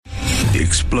The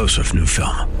explosive new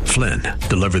film, Flynn,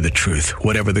 deliver the truth,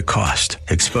 whatever the cost,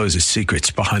 exposes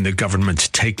secrets behind the government's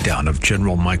takedown of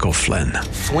General Michael Flynn.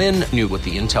 Flynn knew what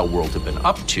the intel world had been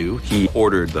up to. He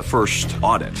ordered the first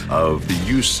audit of the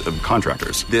use of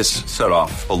contractors. This set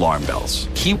off alarm bells.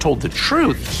 He told the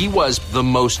truth. He was the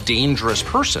most dangerous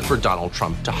person for Donald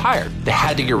Trump to hire. They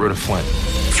had to get rid of Flynn.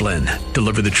 Flynn,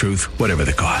 deliver the truth, whatever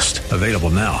the cost. Available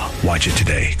now. Watch it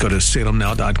today. Go to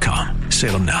salemnow.com.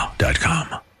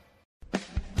 salemnow.com.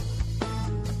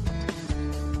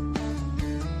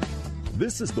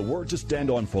 This is the Word to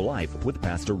Stand On for Life with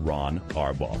Pastor Ron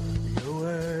Arbaugh. Your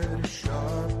word is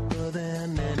sharper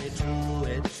than any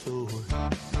two-edged sword,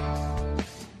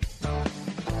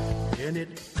 and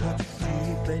it cuts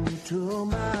deep into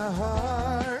my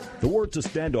heart. The Word to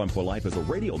Stand On for Life is a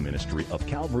radio ministry of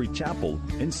Calvary Chapel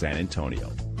in San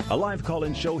Antonio. A live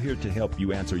call-in show here to help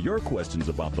you answer your questions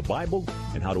about the Bible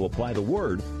and how to apply the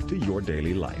Word to your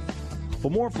daily life. For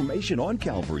more information on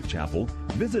Calvary Chapel,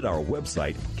 visit our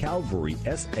website,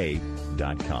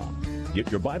 calvarysa.com. Get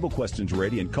your Bible questions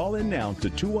ready and call in now to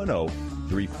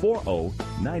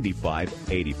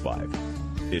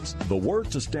 210-340-9585. It's The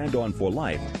Word to Stand On for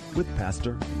Life with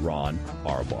Pastor Ron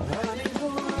Arbaugh.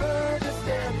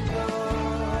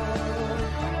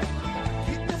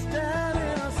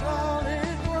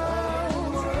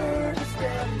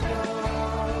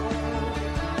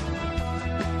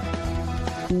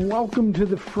 Welcome to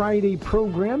the Friday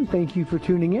program. Thank you for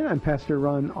tuning in. I'm Pastor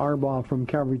Ron Arbaugh from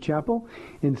Calvary Chapel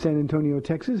in San Antonio,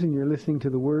 Texas, and you're listening to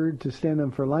The Word to Stand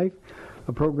On for Life,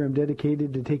 a program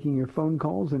dedicated to taking your phone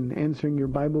calls and answering your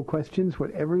Bible questions.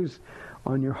 Whatever's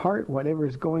on your heart,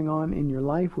 whatever's going on in your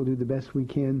life, we'll do the best we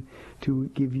can to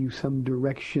give you some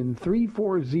direction.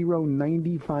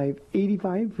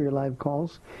 340-9585 for your live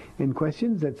calls and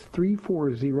questions. That's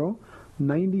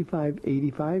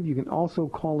 340-9585. You can also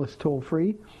call us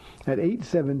toll-free at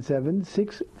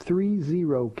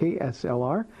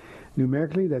 877-630-KSLR.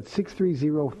 Numerically, that's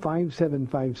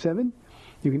 630-5757.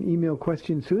 You can email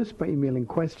questions to us by emailing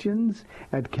questions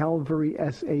at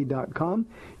calvarysa.com.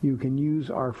 You can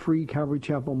use our free Calvary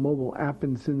Chapel mobile app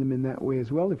and send them in that way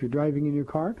as well. If you're driving in your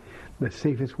car, the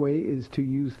safest way is to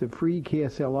use the free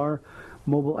KSLR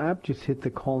mobile app. Just hit the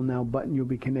Call Now button. You'll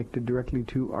be connected directly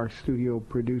to our studio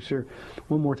producer.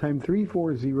 One more time,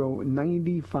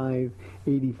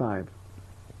 340-9585.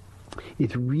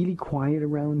 It's really quiet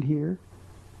around here.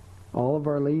 All of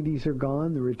our ladies are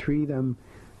gone. The retreat, I'm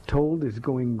told, is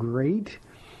going great.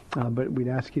 But we'd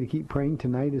ask you to keep praying.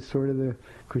 Tonight is sort of the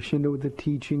crescendo with the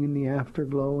teaching and the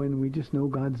afterglow, and we just know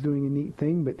God's doing a neat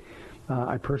thing. But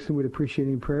I personally would appreciate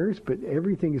any prayers, but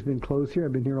everything has been closed here.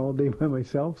 I've been here all day by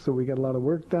myself, so we got a lot of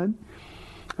work done.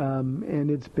 And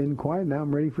it's been quiet. Now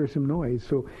I'm ready for some noise.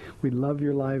 So we'd love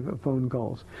your live phone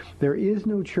calls. There is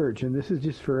no church, and this is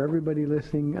just for everybody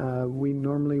listening. We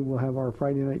normally will have our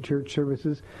Friday night church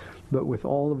services, but with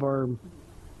all of our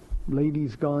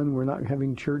ladies gone, we're not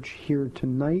having church here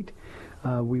tonight.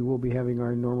 We will be having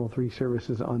our normal 3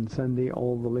 services on Sunday.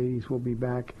 All the ladies will be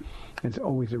back. It's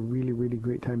always a really, really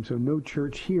great time. So no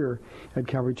church here at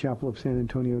Calvary Chapel of San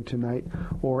Antonio tonight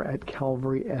or at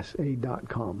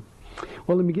calvarysa.com.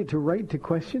 Well, let me get right to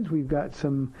questions. We've got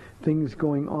some things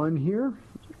going on here.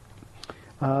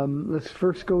 Let's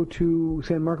first go to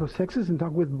San Marcos, Texas, and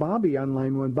talk with Bobby on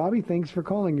line 1. Bobby, thanks for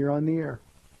calling. You're on the air.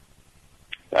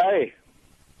 Hey.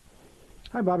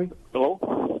 Hi, Bobby. Hello?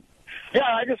 Yeah,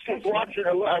 I just was watching,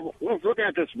 I was looking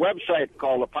at this website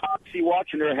called Apostasy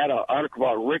Watch, and there had an article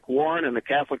about Rick Warren and the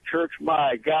Catholic Church.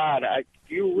 My God,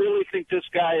 you really think this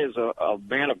guy is a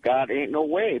man of God? Ain't no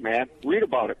way, man. Read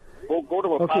about it. Go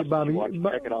to Apostasy Watch and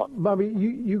check it out. Bobby,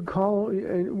 you call,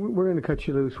 and we're going to cut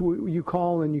you loose. You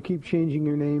call and you keep changing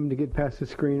your name to get past the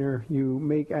screener. You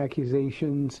make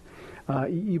accusations.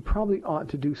 You probably ought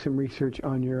to do some research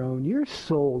on your own. Your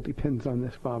soul depends on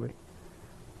this, Bobby.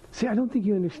 See, I don't think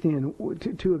you understand.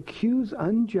 To accuse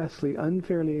unjustly,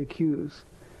 unfairly accuse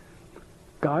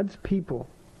God's people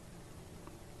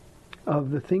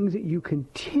of the things that you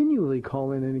continually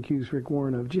call in and accuse Rick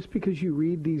Warren of, just because you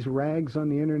read these rags on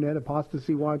the internet,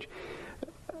 Apostasy Watch.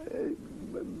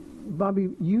 Bobby,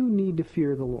 you need to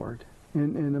fear the Lord.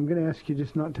 And I'm going to ask you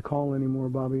just not to call anymore,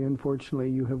 Bobby. Unfortunately,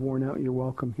 you have worn out your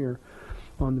welcome here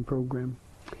on the program.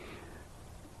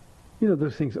 You know,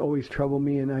 those things always trouble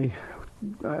me, and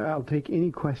I'll take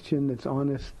any question that's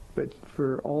honest, but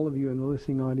for all of you in the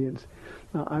listening audience,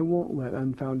 I won't let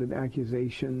unfounded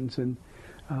accusations and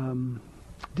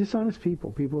dishonest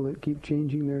people that keep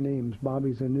changing their names.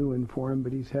 Bobby's a new one for him,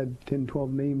 but he's had 10,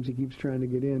 12 names he keeps trying to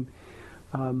get in.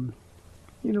 You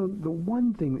know, the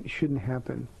one thing that shouldn't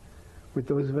happen with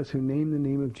those of us who name the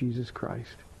name of Jesus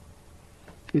Christ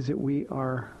is that we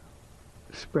are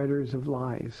spreaders of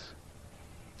lies,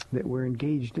 that we're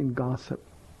engaged in gossip.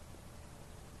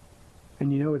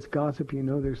 And you know it's gossip, you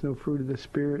know there's no fruit of the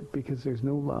Spirit because there's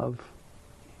no love.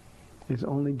 There's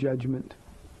only judgment.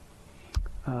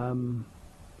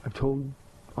 I've told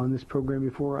on this program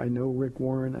before, I know Rick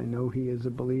Warren. I know he is a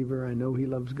believer. I know he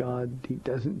loves God. He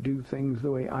doesn't do things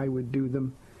the way I would do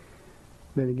them.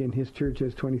 Then again, his church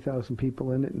has 20,000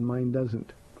 people in it and mine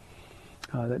doesn't.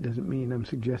 That doesn't mean I'm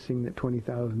suggesting that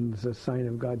 20,000 is a sign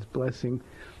of God's blessing.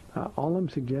 All I'm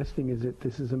suggesting is that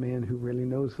this is a man who really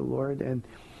knows the Lord, and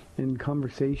in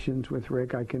conversations with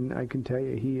Rick, I can tell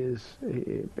you he is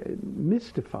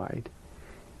mystified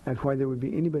at why there would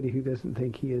be anybody who doesn't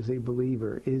think he is a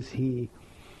believer. Is he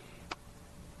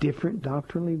different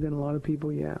doctrinally than a lot of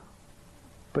people? Yeah.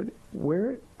 But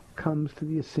where it comes to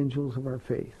the essentials of our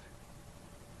faith,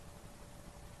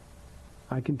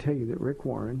 I can tell you that Rick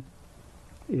Warren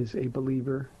is a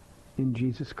believer in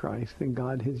Jesus Christ, and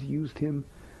God has used him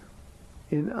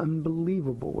in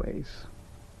unbelievable ways.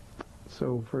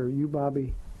 So for you,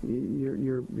 Bobby,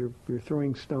 you're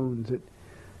throwing stones at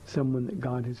someone that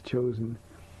God has chosen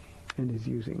and is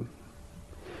using.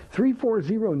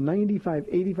 340-9585.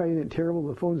 Isn't it terrible?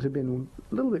 The phones have been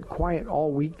a little bit quiet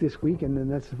all week this week, and then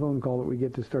that's the phone call that we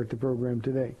get to start the program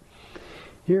today.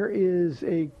 Here is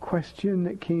a question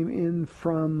that came in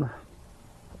from,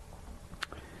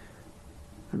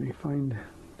 let me find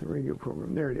the radio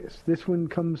program. There it is. This one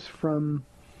comes from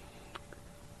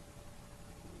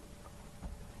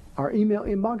our email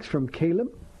inbox from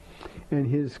Caleb. And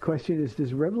his question is,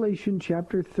 does Revelation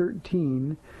chapter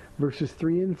 13, verses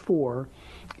 3 and 4,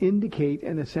 indicate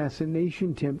an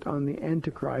assassination attempt on the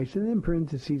Antichrist? And in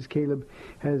parentheses, Caleb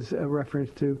has a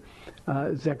reference to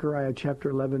Zechariah chapter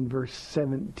 11, verse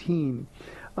 17.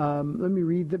 Let me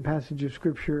read the passage of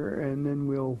Scripture, and then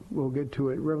we'll get to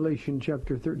it. Revelation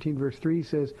chapter 13, verse 3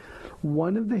 says,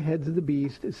 one of the heads of the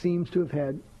beast seems to have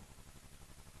had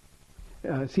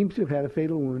a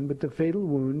fatal wound, but the fatal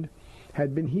wound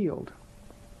had been healed.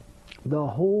 The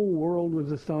whole world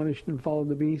was astonished and followed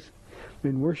the beast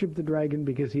and worshipped the dragon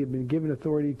because he had been given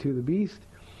authority to the beast,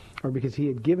 or because he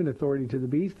had given authority to the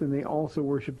beast, and they also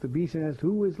worshipped the beast and asked,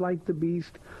 who is like the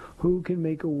beast? Who can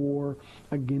make a war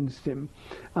against him?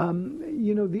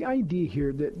 The idea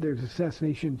here that there's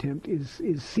assassination attempt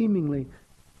is seemingly,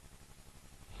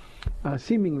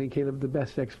 Caleb, the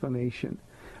best explanation.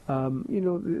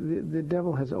 The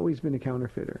devil has always been a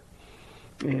counterfeiter.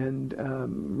 And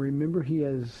remember, he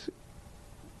has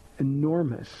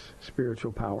enormous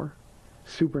spiritual power,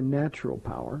 supernatural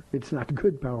power. It's not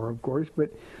good power, of course, but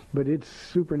it's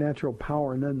supernatural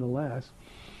power nonetheless.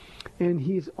 And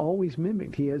he's always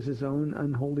mimicked. He has his own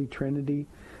unholy trinity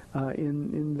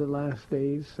in the last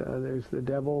days. There's the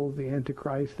devil, the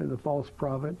Antichrist, and the false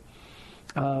prophet.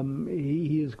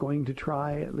 He is going to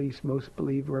try, at least most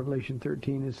believe, Revelation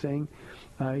 13 is saying,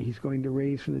 he's going to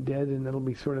raise from the dead, and that'll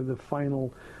be sort of the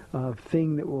final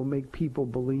thing that will make people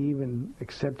believe and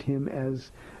accept him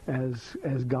as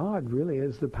God, really,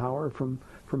 as the power from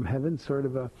heaven, sort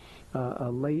of a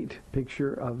late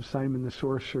picture of Simon the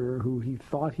sorcerer, who he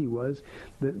thought he was.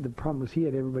 The problem was he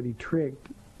had everybody tricked.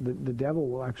 The devil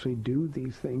will actually do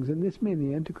these things, and this man,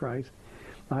 the Antichrist,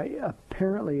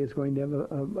 apparently is going to have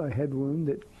a head wound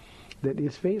that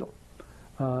is fatal,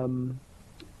 and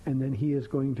then he is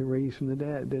going to raise from the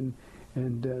dead,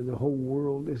 and the whole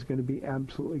world is going to be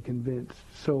absolutely convinced.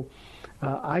 So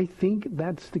I think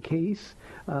that's the case.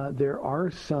 There are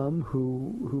some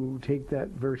who take that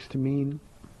verse to mean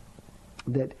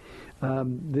that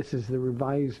this is the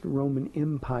revised Roman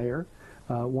Empire.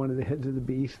 One of the heads of the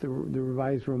beast, the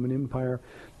revised Roman Empire,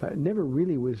 never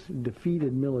really was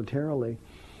defeated militarily.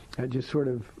 Just sort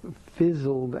of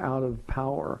fizzled out of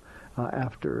power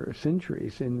after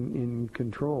centuries in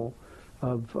control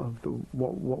of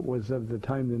what was of the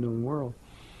time the known world.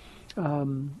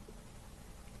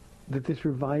 That this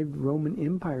revived Roman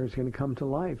Empire is going to come to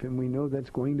life, and we know that's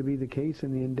going to be the case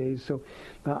in the end days. So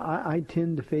I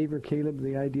tend to favor, Caleb,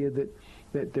 the idea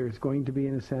that there's going to be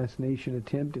an assassination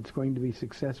attempt. It's going to be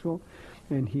successful,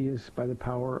 and he is, by the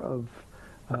power of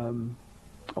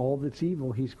all that's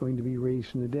evil, he's going to be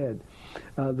raised from the dead.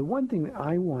 The one thing that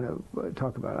I want to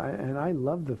talk about, and I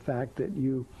love the fact that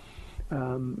you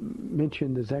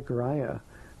mentioned the Zechariah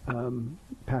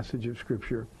passage of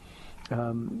Scripture,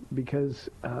 because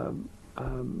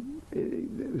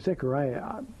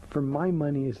Zechariah, for my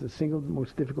money, is the single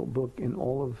most difficult book in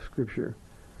all of Scripture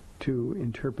to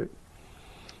interpret.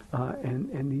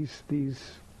 And these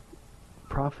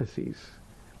prophecies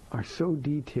are so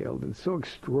detailed and so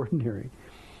extraordinary,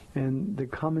 and the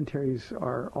commentaries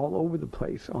are all over the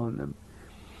place on them.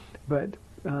 But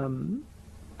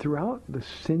throughout the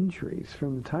centuries,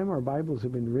 from the time our Bibles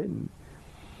have been written,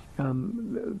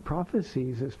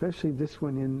 prophecies, especially this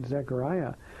one in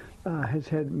Zechariah, has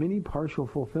had many partial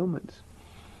fulfillments.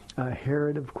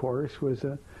 Herod, of course, was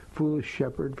a foolish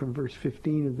shepherd from verse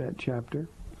 15 of that chapter.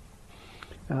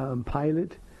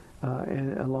 Pilate,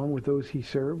 and along with those he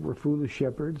served, were foolish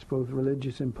shepherds. Both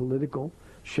religious and political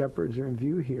shepherds are in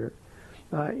view here.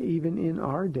 Even in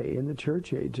our day, in the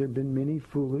church age, there have been many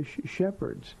foolish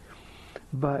shepherds.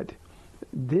 But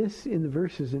this, in the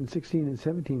verses in 16 and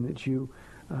 17 that you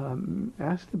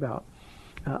asked about,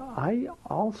 I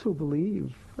also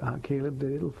believe, Caleb,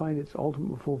 that it'll find its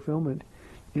ultimate fulfillment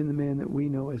in the man that we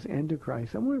know as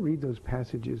Antichrist. I want to read those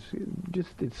passages.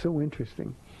 It's so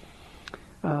interesting.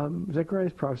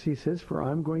 Zechariah's prophecy says, "For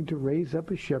I'm going to raise up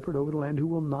a shepherd over the land who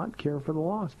will not care for the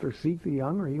lost, or seek the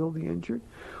young, or heal the injured,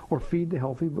 or feed the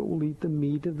healthy, but will eat the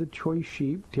meat of the choice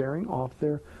sheep, tearing off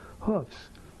their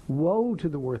hoofs. Woe to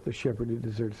the worthless shepherd who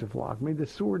deserts the flock. May the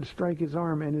sword strike his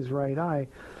arm and his right eye.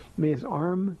 May his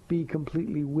arm be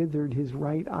completely withered, his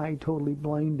right eye totally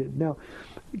blinded." Now,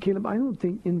 Caleb, I don't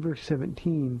think in verse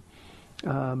 17,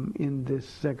 in this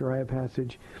Zechariah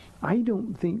passage, I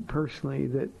don't think personally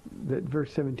that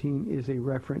verse 17 is a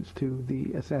reference to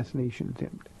the assassination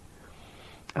attempt.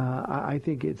 I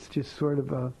think it's just sort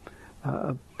of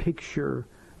a picture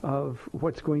of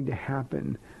what's going to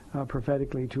happen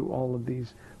prophetically to all of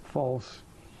these false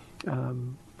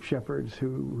shepherds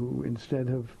who instead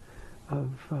of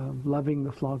loving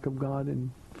the flock of God and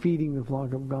feeding the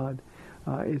flock of God,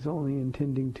 is only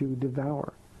intending to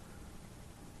devour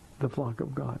the flock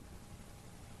of God.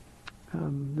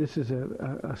 This is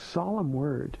a solemn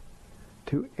word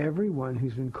to everyone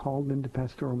who's been called into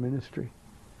pastoral ministry.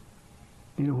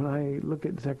 You know, when I look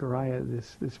at Zechariah,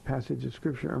 this passage of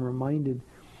Scripture, I'm reminded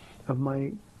of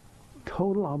my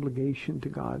total obligation to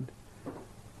God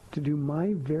to do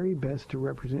my very best to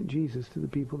represent Jesus to the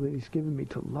people that he's given me,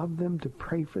 to love them, to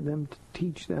pray for them, to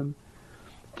teach them,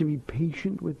 to be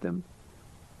patient with them.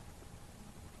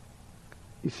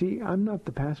 You see, I'm not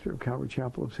the pastor of Calvary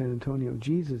Chapel of San Antonio.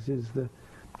 Jesus is the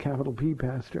capital P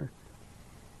pastor.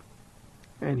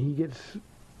 And he gets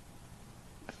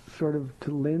sort of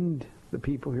to lend the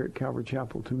people here at Calvary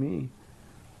Chapel to me.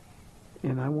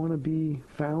 And I want to be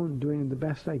found doing the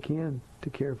best I can to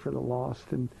care for the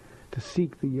lost and to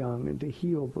seek the young and to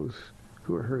heal those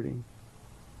who are hurting.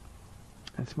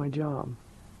 That's my job.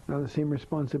 Now the same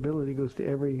responsibility goes to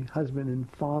every husband and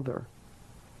father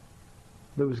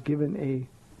that was given a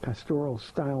pastoral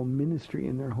style ministry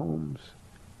in their homes.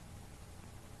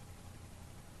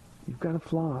 You've got a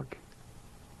flock,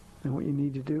 and what you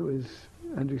need to do is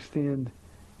understand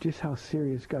just how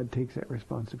serious God takes that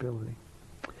responsibility.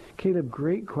 Caleb,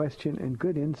 great question and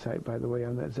good insight, by the way,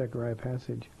 on that Zechariah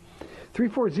passage.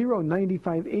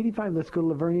 340-9585. Let's go to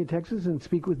Lavernia, Texas, and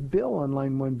speak with Bill on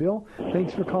line 1. Bill,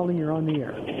 thanks for calling. You're on the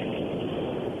air.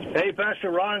 Hey,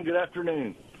 Pastor Ron. Good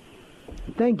afternoon.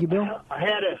 Thank you, Bill. I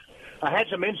had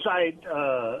some insight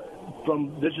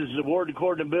from, this is the word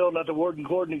according to Bill, not the word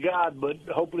according to God, but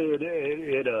hopefully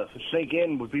it sink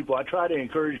in with people. I try to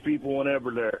encourage people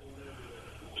whenever they're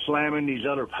slamming these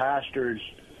other pastors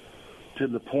to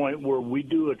the point where we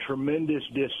do a tremendous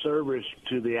disservice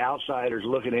to the outsiders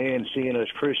looking in, seeing us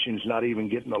Christians not even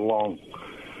getting along.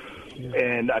 Yeah.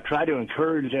 And I try to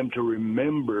encourage them to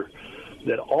remember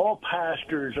that all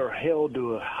pastors are held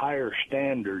to a higher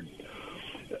standard.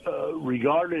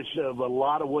 Regardless of a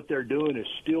lot of what they're doing is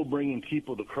still bringing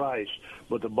people to Christ.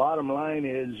 But the bottom line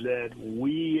is that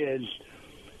we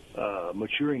as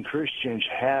maturing Christians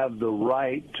have the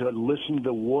right to listen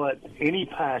to what any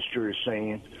pastor is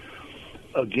saying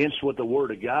against what the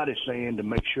Word of God is saying to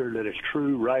make sure that it's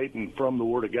true, right, and from the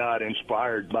Word of God,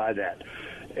 inspired by that.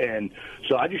 And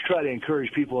so I just try to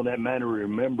encourage people in that manner to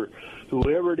remember,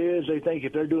 whoever it is, they think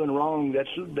if they're doing wrong, that's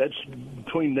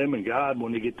between them and God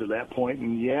when they get to that point.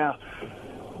 And yeah,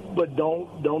 but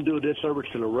don't do a disservice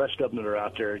to the rest of them that are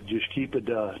out there. Just keep it,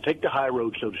 take the high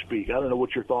road, so to speak. I don't know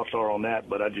what your thoughts are on that,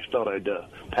 but I just thought I'd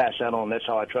pass that on. That's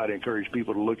how I try to encourage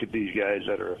people to look at these guys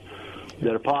that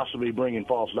are possibly bringing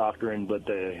false doctrine, but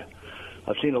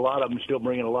I've seen a lot of them still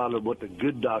bringing a lot of what the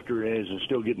good doctrine is and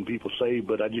still getting people saved.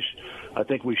 But I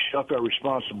think we shuck our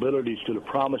responsibilities to the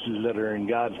promises that are in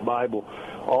God's Bible.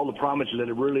 All the promises that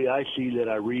I see that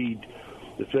I read,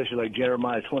 especially like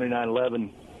Jeremiah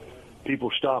 29:11,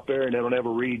 people stop there and they don't ever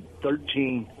read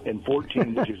 13 and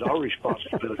 14, which is our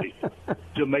responsibility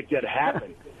to make that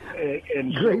happen.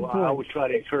 And so I always try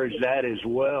to encourage that as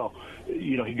well.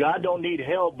 You know, God don't need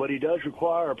help, but he does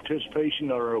require our participation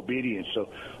or our obedience. So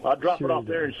I'll drop it off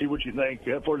there and see what you think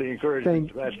for the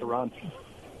encouragement, Pastor Ron.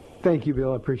 Thank you,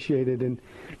 Bill. I appreciate it. And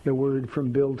the word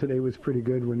from Bill today was pretty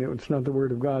good. When it's not the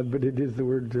word of God, but it is the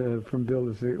word from Bill.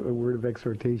 It's a word of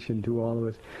exhortation to all of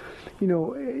us. You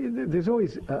know, there's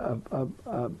always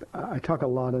I talk a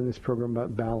lot on this program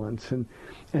about balance and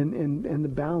the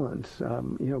balance.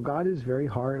 You know, God is very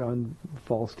hard on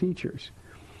false teachers,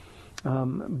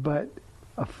 but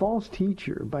a false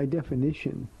teacher, by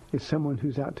definition, is someone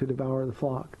who's out to devour the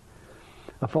flock.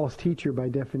 A false teacher, by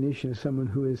definition, is someone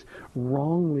who is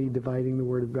wrongly dividing the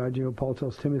Word of God. You know, Paul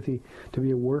tells Timothy to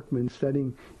be a workman,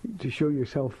 studying to show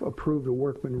yourself approved, a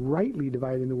workman, rightly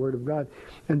dividing the Word of God.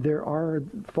 And there are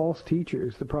false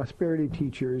teachers, the prosperity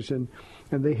teachers, and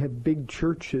they have big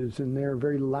churches, and they're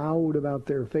very loud about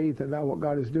their faith and about what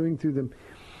God is doing through them.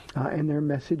 And their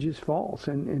message is false.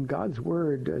 And God's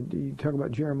Word, you talk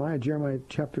about Jeremiah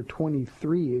chapter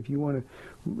 23, if you want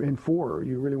to, and 4,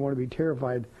 you really want to be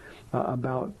terrified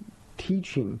about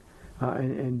teaching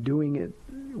and doing it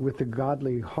with the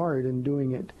godly heart and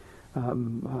doing it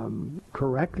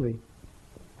correctly.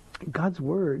 God's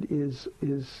Word is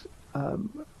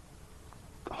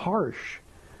harsh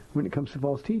when it comes to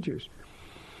false teachers.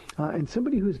 And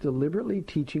somebody who's deliberately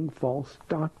teaching false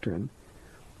doctrine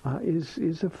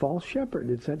is a false shepherd.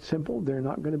 It's that simple. They're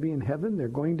not going to be in heaven. They're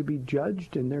going to be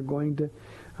judged, and they're going to,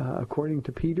 according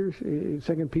to Peter,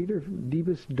 2 Peter,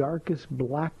 deepest, darkest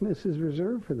blackness is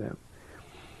reserved for them.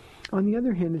 On the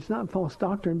other hand, it's not false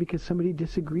doctrine because somebody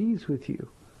disagrees with you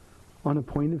on a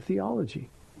point of theology.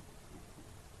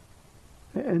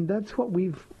 And that's what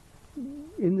we've,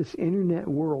 in this internet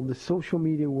world, the social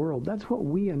media world, that's what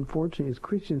we, unfortunately, as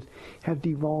Christians, have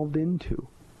devolved into.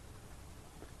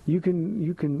 You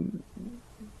can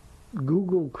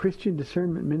Google Christian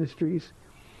Discernment Ministries,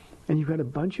 and you've got a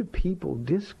bunch of people,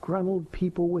 disgruntled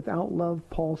people without love.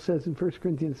 Paul says in 1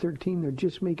 Corinthians 13, they're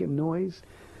just making noise,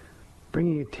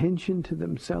 bringing attention to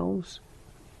themselves,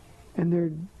 and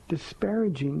they're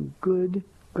disparaging good,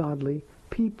 godly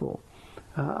people.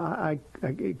 I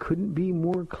couldn't be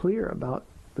more clear about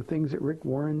the things that Rick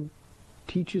Warren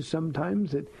teaches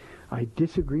sometimes that I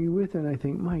disagree with, and I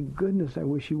think, my goodness, I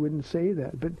wish he wouldn't say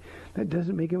that. But that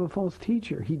doesn't make him a false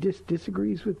teacher. He just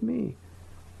disagrees with me.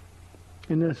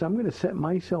 And thus I'm going to set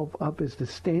myself up as the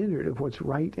standard of what's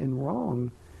right and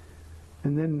wrong.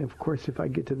 And then, of course, if I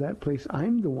get to that place,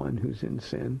 I'm the one who's in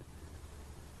sin.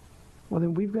 Well,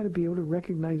 then we've got to be able to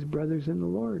recognize brothers in the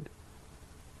Lord.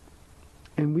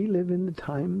 And we live in the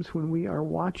times when we are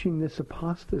watching this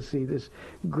apostasy, this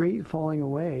great falling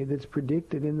away that's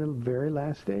predicted in the very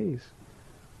last days.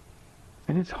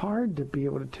 And it's hard to be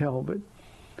able to tell, but,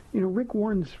 you know, Rick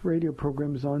Warren's radio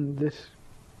program is on this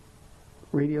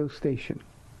radio station.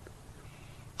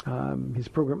 His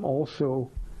program also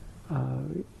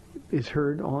is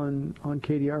heard on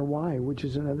KDRY, which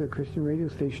is another Christian radio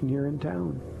station here in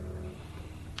town.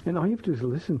 And all you have to do is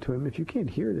listen to him. If you can't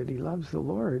hear that he loves the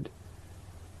Lord,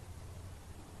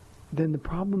 then the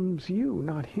problem's you,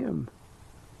 not him.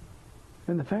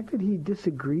 And the fact that he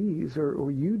disagrees or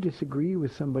you disagree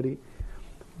with somebody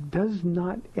does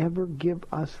not ever give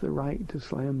us the right to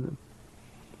slam them.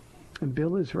 And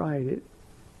Bill is right. It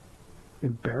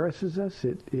embarrasses us.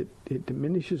 It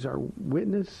diminishes our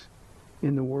witness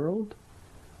in the world.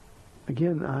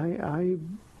 Again,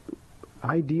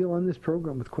 I deal on this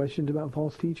program with questions about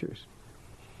false teachers.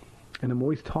 And I'm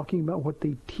always talking about what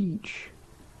they teach,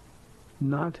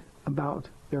 not about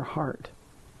their heart,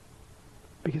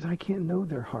 because I can't know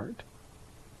their heart.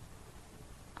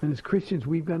 And as Christians,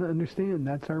 we've got to understand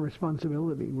that's our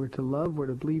responsibility. We're to love, we're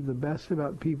to believe the best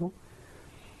about people.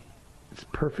 It's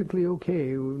perfectly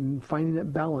okay finding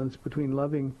that balance between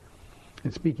loving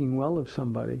and speaking well of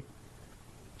somebody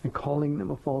and calling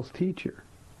them a false teacher.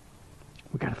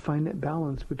 We've got to find that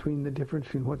balance between the difference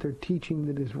between what they're teaching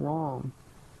that is wrong.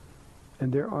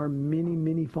 And there are many,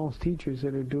 many false teachers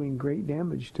that are doing great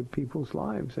damage to people's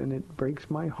lives, and it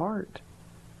breaks my heart.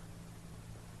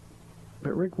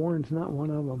 But Rick Warren's not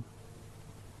one of them.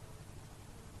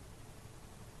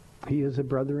 He is a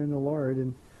brother in the Lord,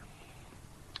 and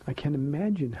I can't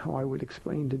imagine how I would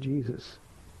explain to Jesus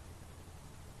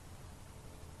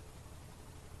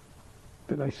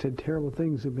that I said terrible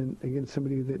things against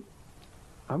somebody that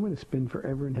I'm going to spend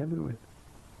forever in heaven with.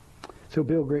 So,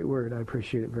 Bill, great word. I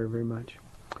appreciate it very, very much.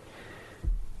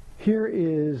 Here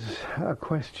is a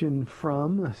question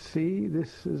from, let's see,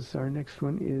 our next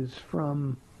one is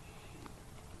from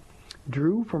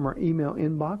Drew from our email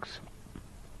inbox.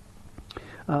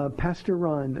 Pastor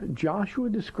Ron, Joshua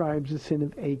describes the sin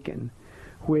of Achan,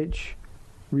 which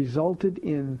resulted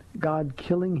in God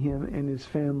killing him and his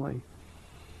family.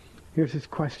 Here's his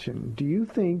question. Do you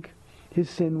think his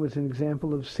sin was an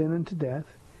example of sin unto death?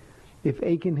 If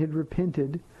Achan had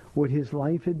repented, would his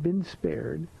life had been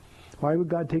spared? Why would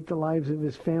God take the lives of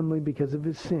his family because of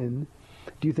his sin?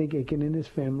 Do you think Achan and his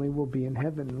family will be in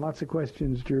heaven? Lots of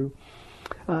questions, Drew.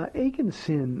 Achan's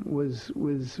sin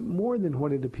was more than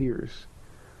what it appears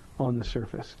on the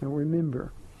surface. Now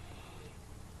remember,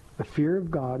 the fear of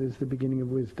God is the beginning of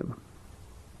wisdom.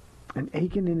 And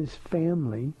Achan and his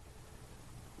family,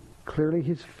 clearly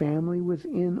his family was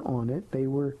in on it. They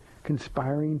were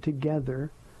conspiring together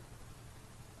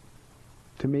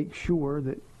to make sure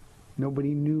that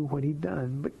nobody knew what he'd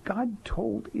done. But God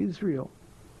told Israel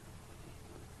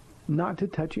not to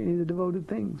touch any of the devoted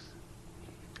things.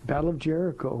 Battle of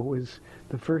Jericho was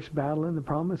the first battle in the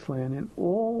Promised Land, and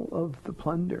all of the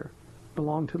plunder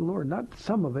belonged to the Lord. Not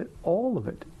some of it, all of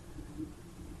it.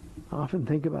 I often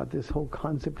think about this whole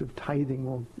concept of tithing.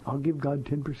 Well, I'll give God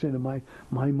 10% of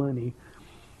my money.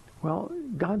 Well,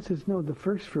 God says, no, the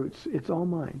first fruits, it's all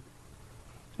mine.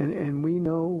 And we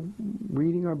know,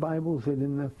 reading our Bibles, that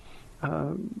in the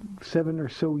 7 or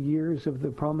so years of the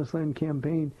Promised Land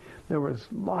campaign, there was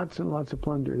lots and lots of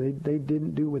plunder. They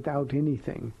didn't do without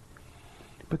anything.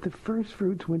 But the first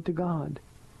fruits went to God.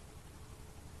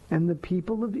 And the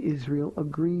people of Israel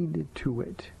agreed to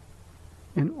it.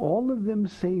 And all of them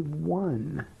save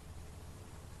one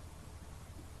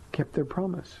kept their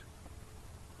promise.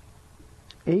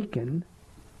 Achan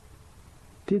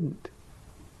didn't.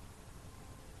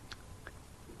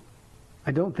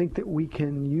 I don't think that we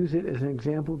can use it as an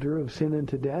example, Drew, of sin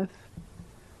unto death.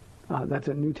 That's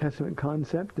a New Testament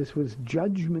concept. This was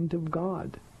judgment of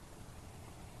God.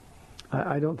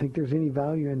 I don't think there's any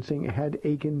value in saying, had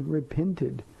Achan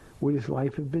repented, would his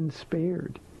life have been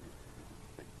spared?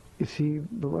 You see,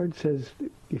 the Lord says,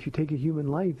 if you take a human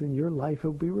life, then your life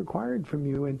will be required from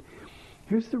you. And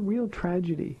here's the real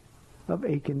tragedy of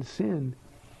Achan's sin,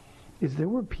 is there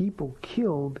were people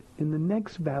killed in the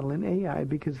next battle in Ai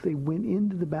because they went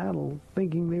into the battle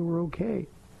thinking they were okay.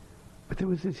 But there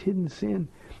was this hidden sin,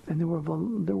 and there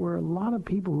were a lot of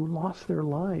people who lost their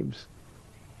lives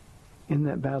in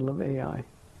that battle of Ai.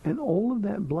 And all of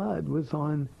that blood was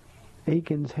on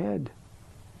Achan's head.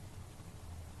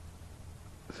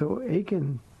 So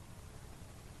Achan,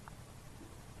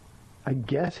 I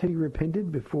guess, had he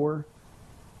repented before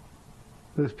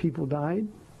those people died,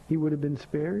 he would have been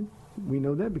spared. We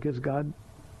know that because God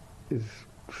is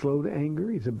slow to anger.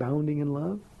 He's abounding in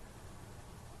love.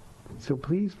 So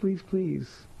please, please,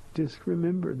 please, just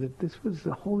remember that this was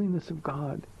the holiness of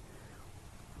God.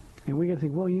 And we got to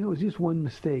think, well, it was just one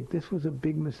mistake. This was a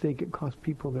big mistake. It cost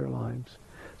people their lives.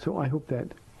 So I hope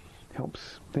that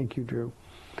helps. Thank you, Drew.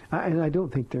 And I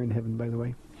don't think they're in heaven, by the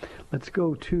way. Let's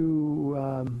go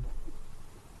to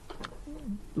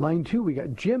line 2. We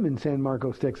got Jim in San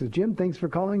Marcos, Texas. Jim, thanks for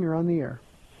calling. You're on the air.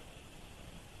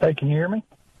 Hey, can you hear me?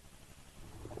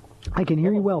 I can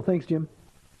hear you well. Thanks, Jim.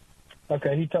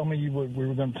 Okay, he told me we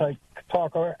were going to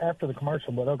talk after the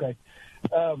commercial, but okay.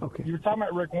 Okay. You were talking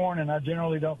about Rick Warren, and I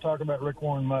generally don't talk about Rick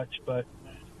Warren much, but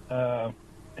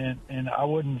and I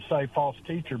wouldn't say false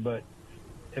teacher, but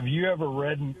have you ever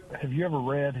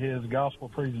read his gospel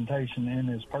presentation in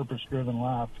his Purpose-Driven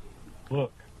Life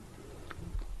book?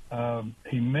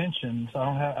 He mentions,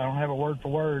 I don't have a word for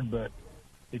word, but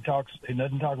he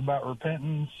doesn't talk about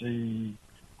repentance. He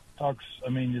talks,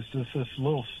 it's just this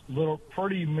little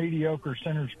pretty mediocre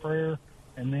sinner's prayer,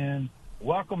 and then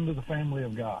welcome to the family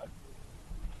of God.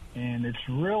 And it's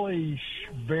really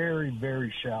very,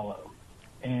 very shallow,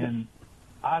 and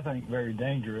I think very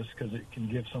dangerous, because it can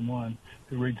give someone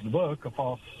who reads the book a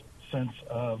false sense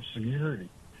of security.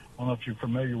 I don't know if you're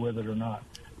familiar with it or not.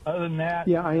 Other than that,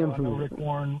 yeah, I am know familiar. Rick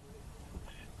Warren,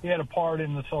 he had a part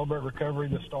in the Celebrate Recovery,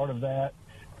 the start of that,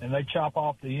 and they chop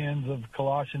off the ends of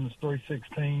Colossians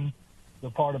 3:16, the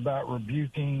part about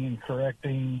rebuking and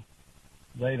correcting.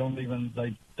 They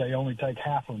only take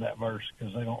half of that verse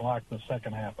because they don't like the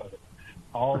second half of it.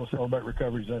 All the Celebrate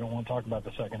Recoveries, they don't want to talk about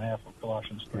the second half of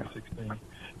Colossians 3:16.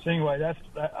 So anyway,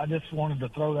 I just wanted to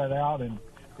throw that out, and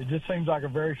it just seems like a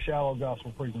very shallow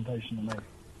gospel presentation to me.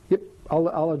 Yep,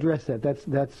 I'll address that.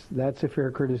 That's a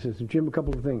fair criticism, Jim. A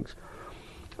couple of things.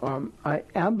 I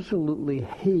absolutely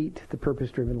hate the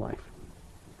Purpose-Driven Life.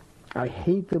 I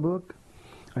hate the book.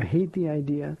 I hate the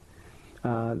idea.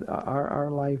 Our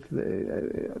life,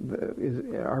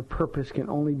 our purpose can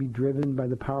only be driven by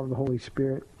the power of the Holy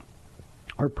Spirit.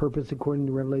 Our purpose, according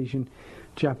to Revelation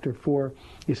chapter 4,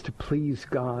 is to please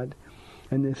God.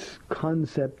 And this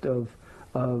concept of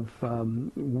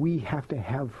we have to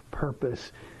have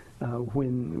purpose,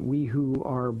 when we who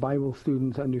are Bible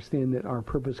students understand that our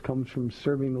purpose comes from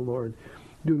serving the Lord,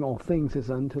 doing all things as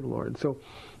unto the Lord. So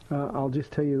I'll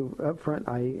just tell you up front,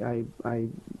 I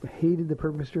hated the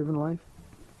Purpose-Driven Life.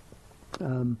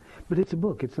 But it's a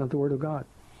book. It's not the Word of God.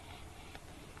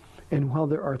 And while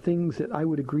there are things that I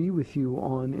would agree with you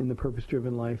on in the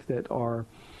purpose-driven life that are,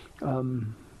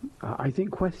 I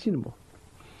think, questionable,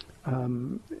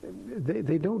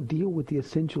 they don't deal with the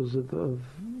essentials of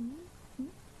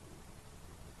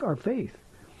our faith.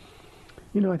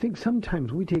 I think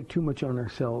sometimes we take too much on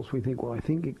ourselves. We think, well, I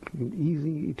think it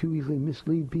can too easily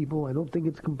mislead people. I don't think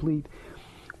it's complete.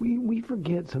 We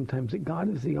forget sometimes that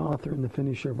God is the author and the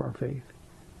finisher of our faith.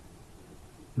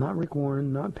 Not Rick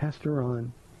Warren, not Pastor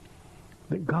Ron.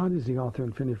 That God is the author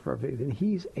and finisher of our faith. And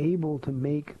He's able to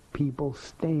make people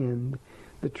stand.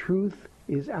 The truth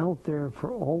is out there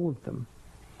for all of them.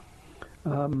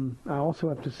 I also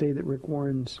have to say that Rick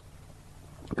Warren's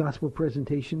gospel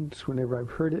presentations, whenever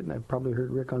I've heard it, and I've probably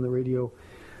heard Rick on the radio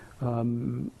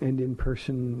and in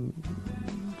person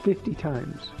 50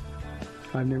 times,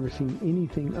 I've never seen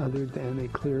anything other than a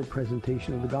clear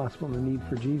presentation of the gospel and the need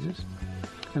for Jesus.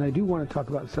 And I do want to talk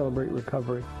about Celebrate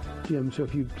Recovery, Jim, so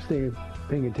if you stay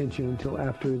paying attention until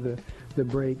after the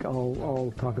break,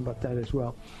 I'll talk about that as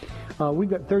well. We've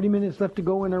got 30 minutes left to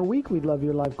go in our week. We'd love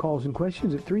your live calls and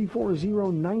questions at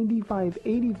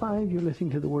 340-9585. You're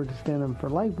listening to The Word to Stand On for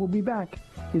Life. We'll be back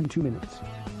in 2 minutes.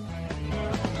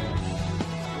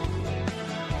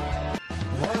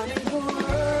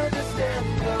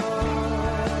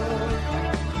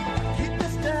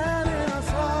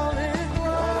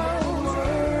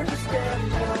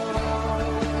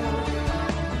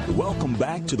 Welcome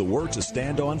back to the Word to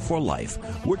Stand On for Life.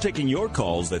 We're taking your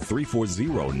calls at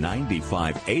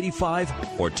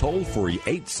 340-9585 or toll free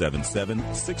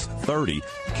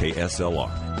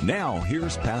 877-630-KSLR. Now,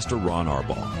 here's Pastor Ron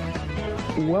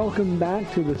Arbaugh. Welcome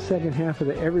back to the second half of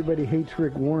the Everybody Hates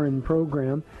Rick Warren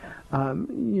program.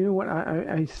 You know what?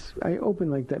 I open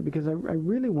like that because I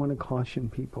really want to caution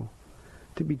people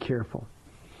to be careful.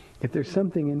 If there's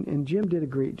something, and Jim did a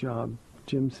great job.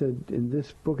 Jim said in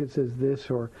this book it says this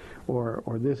or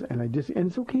this, and and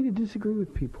it's okay to disagree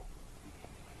with people,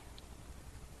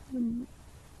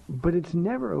 but it's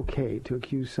never okay to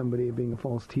accuse somebody of being a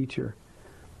false teacher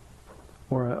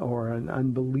or an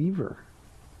unbeliever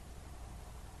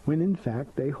when in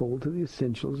fact they hold to the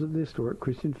essentials of the historic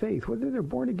Christian faith. Whether they're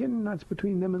born again or not, it's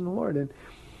between them and the Lord. And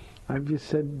I've just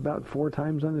said about 4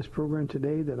 times on this program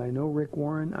today that I know Rick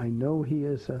Warren. I know he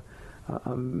is a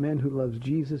man who loves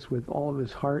Jesus with all of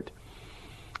his heart,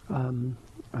 and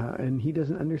he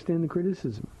doesn't understand the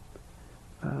criticism.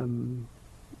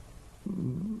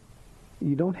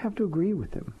 You don't have to agree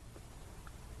with him,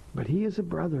 but he is a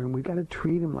brother, and we've got to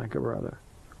treat him like a brother.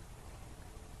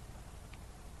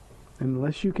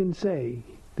 Unless you can say,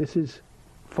 this is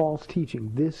false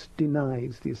teaching, this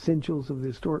denies the essentials of the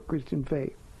historic Christian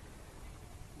faith,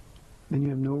 then you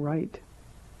have no right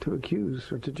to accuse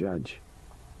or to judge.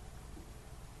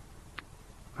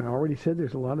 I already said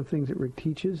there's a lot of things that Rick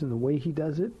teaches and the way he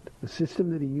does it, the system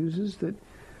that he uses that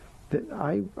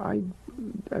I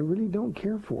really don't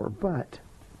care for. But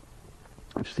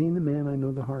I've seen the man, I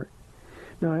know the heart.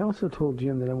 Now, I also told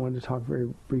Jim that I wanted to talk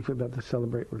very briefly about the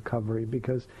Celebrate Recovery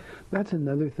because that's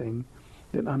another thing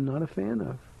that I'm not a fan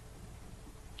of.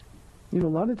 A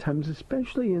lot of times,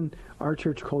 especially in our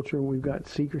church culture, we've got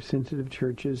seeker-sensitive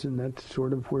churches, and that's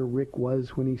sort of where Rick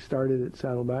was when he started at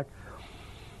Saddleback,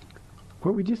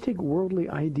 where we just take worldly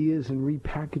ideas and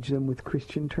repackage them with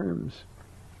Christian terms.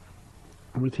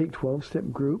 And we take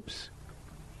 12-step groups,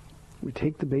 we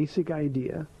take the basic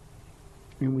idea,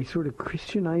 and we sort of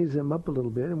Christianize them up a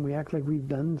little bit, and we act like we've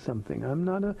done something. I'm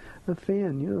not a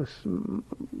fan.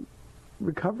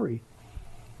 Recovery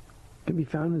can be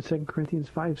found in 2 Corinthians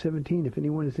 5:17. If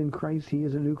anyone is in Christ, he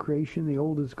is a new creation. The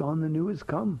old is gone, the new is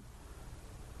come.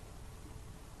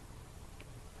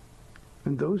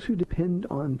 And those who depend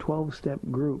on 12-step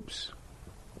groups,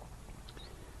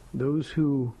 those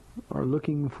who are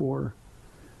looking for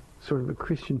sort of a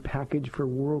Christian package for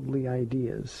worldly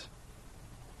ideas,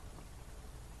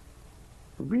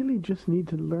 really just need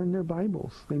to learn their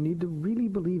Bibles. They need to really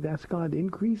believe, ask God,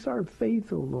 increase our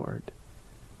faith, O Lord.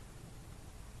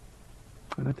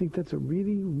 And I think that's a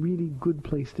really, really good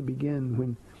place to begin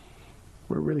when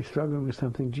we're really struggling with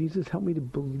something. Jesus, help me to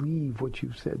believe what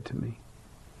you've said to me.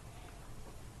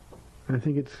 And I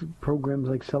think it's programs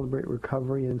like Celebrate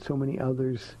Recovery and so many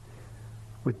others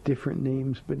with different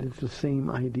names, but it's the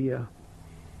same idea.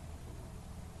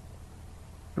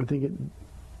 I think it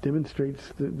demonstrates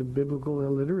the biblical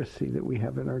illiteracy that we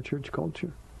have in our church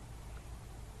culture.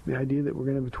 The idea that we're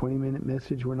going to have a 20-minute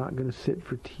message, we're not going to sit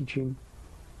for teaching.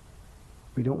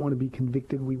 We don't want to be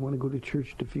convicted. We want to go to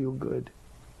church to feel good.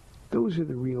 Those are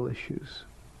the real issues,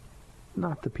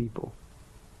 not the people.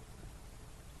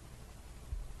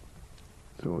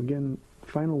 So again,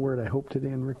 final word I hope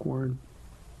today on Rick Warren.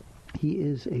 He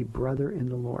is a brother in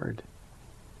the Lord.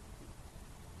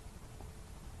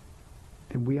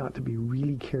 And we ought to be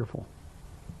really careful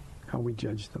how we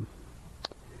judge them.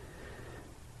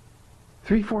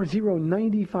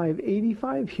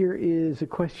 340-9585. Here is a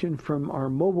question from our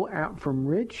mobile app from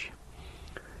Rich.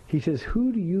 He says,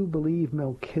 who do you believe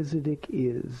Melchizedek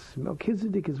is?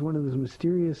 Melchizedek is one of those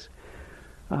mysterious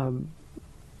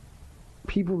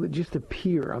people that just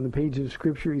appear on the pages of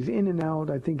Scripture. He's in and out.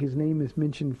 I think his name is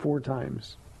mentioned 4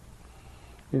 times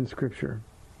in Scripture.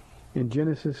 In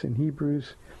Genesis, in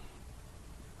Hebrews,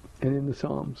 and in the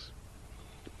Psalms.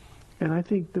 And I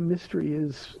think the mystery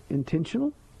is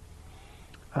intentional.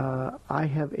 I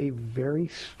have a very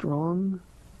strong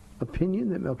opinion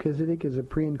that Melchizedek is a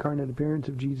pre-incarnate appearance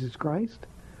of Jesus Christ.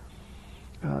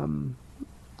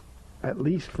 At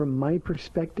least from my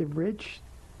perspective, Rich,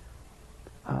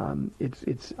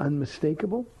 it's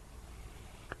unmistakable.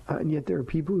 And yet there are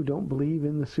people who don't believe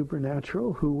in the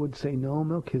supernatural who would say, no,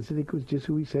 Melchizedek was just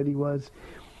who he said he was.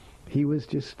 He was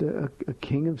just a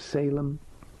king of Salem.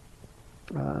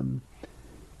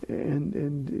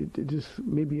 And it just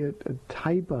maybe a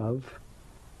type of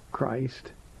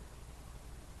Christ.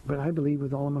 But I believe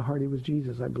with all of my heart he was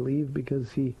Jesus. I believe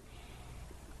because he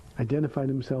identified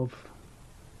himself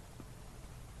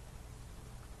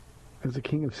as a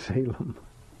king of Salem.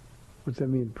 What's that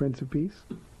mean? Prince of Peace?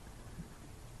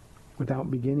 Without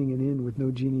beginning and end, with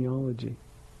no genealogy.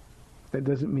 That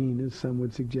doesn't mean, as some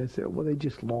would suggest, that, well, they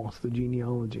just lost the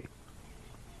genealogy.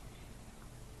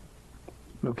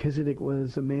 Melchizedek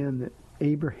was a man that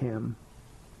Abraham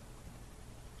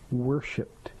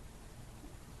worshipped.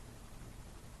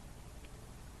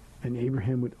 And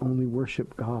Abraham would only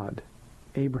worship God.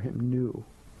 Abraham knew.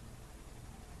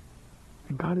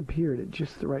 And God appeared at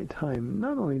just the right time.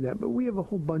 Not only that, but we have a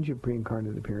whole bunch of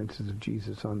pre-incarnate appearances of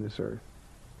Jesus on this earth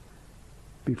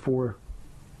before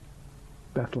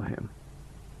Bethlehem.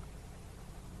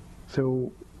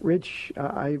 So, Rich,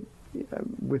 I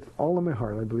with all of my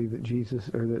heart, I believe that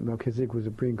that Melchizedek was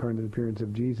a pre-incarnate appearance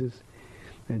of Jesus.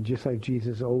 And just like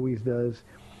Jesus always does,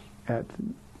 at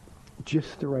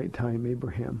just the right time,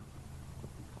 Abraham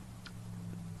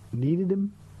needed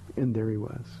him, and there he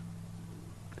was.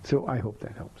 So I hope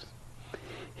that helps.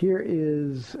 Here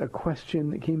is a question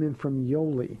that came in from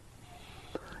Yoli.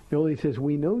 Yoli says,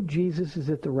 we know Jesus is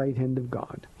at the right hand of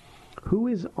God. Who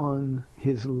is on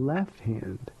his left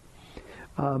hand?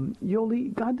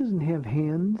 Yoli, God doesn't have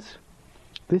hands.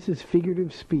 This is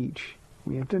figurative speech.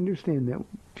 We have to understand that.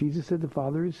 Jesus said the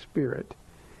Father is spirit.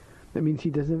 That means he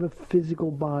doesn't have a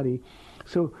physical body.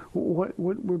 So what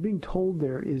we're being told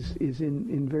there is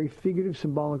in very figurative,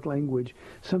 symbolic language,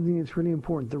 something that's really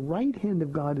important. The right hand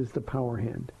of God is the power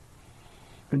hand.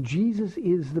 And Jesus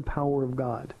is the power of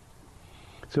God.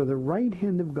 So the right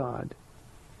hand of God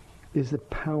is the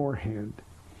power hand.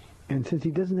 And since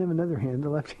he doesn't have another hand, the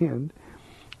left hand,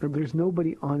 there's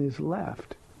nobody on his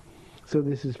left. So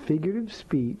this is figurative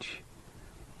speech,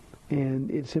 and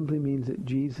it simply means that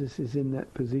Jesus is in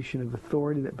that position of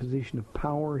authority, that position of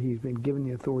power. He's been given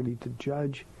the authority to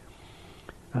judge.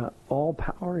 All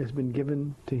power has been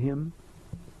given to him,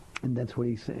 and that's what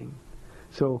he's saying.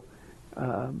 So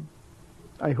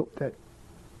I hope that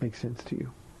makes sense to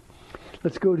you.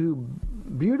 Let's go to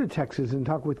Buda, Texas, and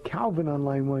talk with Calvin on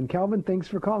line 1. Calvin, thanks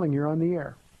for calling. You're on the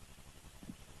air.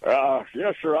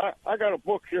 Yes, sir. I got a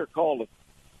book here called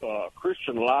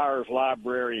Christian Liars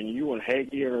Library, and you and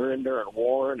Hagee are in there, and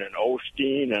Warren and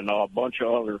Osteen and a bunch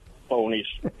of other phonies.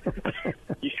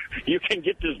 you can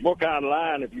get this book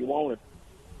online if you want it.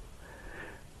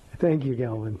 Thank you,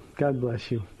 Calvin. God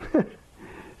bless you.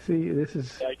 See, this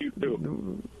is you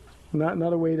too.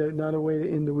 Not a way to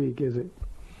end the week, is it?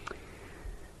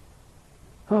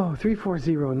 Oh,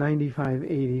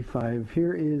 340-9585.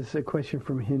 Here is a question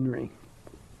from Henry.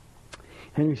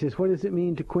 Henry says, what does it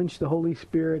mean to quench the Holy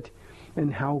Spirit,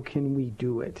 and how can we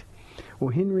do it? Well,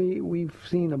 Henry, we've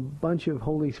seen a bunch of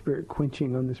Holy Spirit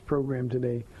quenching on this program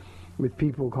today with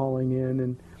people calling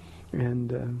in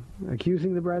and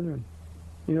accusing the brethren.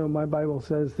 You know, my Bible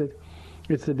says that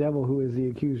it's the devil who is the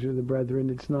accuser of the brethren.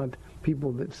 It's not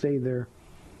people that say they're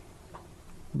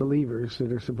believers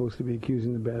that are supposed to be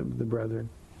accusing the brethren.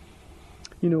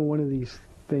 You know, one of these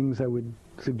things I would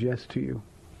suggest to you,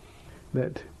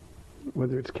 that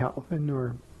whether it's Calvin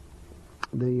or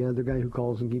the other guy who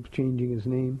calls and keeps changing his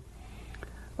name,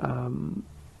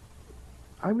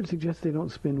 I would suggest they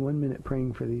don't spend 1 minute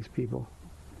praying for these people.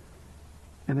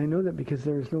 And I know that because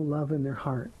there is no love in their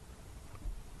heart.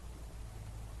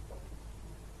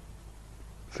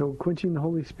 So quenching the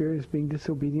Holy Spirit is being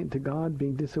disobedient to God,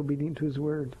 being disobedient to his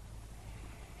word.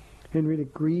 Henry, to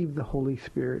grieve the Holy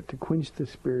Spirit, to quench the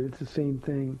Spirit, it's the same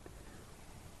thing.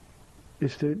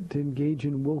 It's to engage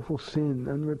in willful sin,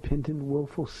 unrepentant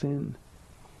willful sin.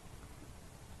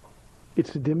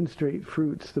 It's to demonstrate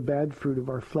fruits, the bad fruit of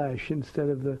our flesh, instead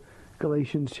of the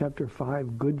Galatians chapter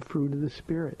 5, good fruit of the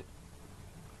Spirit.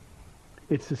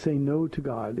 It's to say no to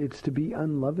God. It's to be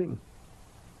unloving.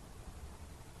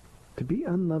 To be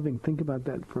unloving, think about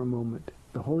that for a moment.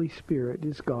 The Holy Spirit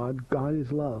is God. God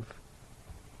is love.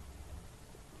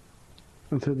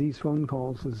 And so these phone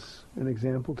calls, as an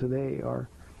example today, are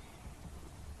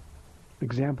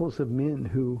examples of men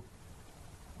who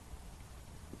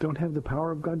don't have the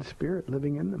power of God's Spirit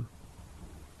living in them.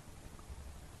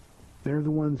 They're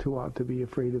the ones who ought to be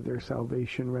afraid of their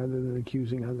salvation rather than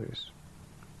accusing others.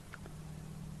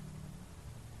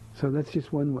 So that's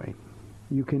just one way.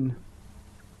 You can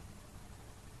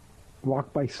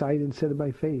walk by sight instead of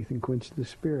by faith and quench the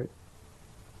Spirit.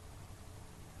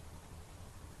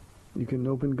 You can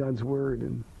open God's Word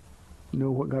and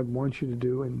know what God wants you to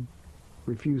do and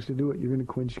refuse to do it. You're going to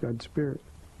quench God's Spirit.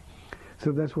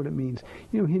 So that's what it means.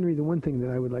 You know, Henry, the one thing that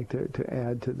I would like to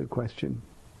add to the question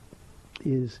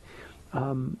is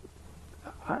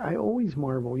I always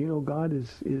marvel. You know, God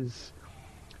is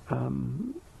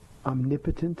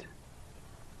omnipotent.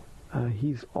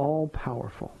 He's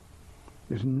all-powerful.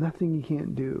 There's nothing he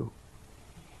can't do.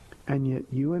 And yet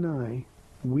you and I,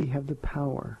 we have the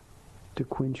power to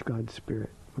quench God's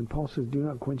Spirit. When Paul says, do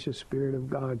not quench the Spirit of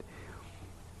God,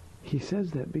 he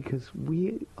says that because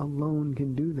we alone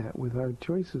can do that with our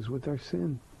choices, with our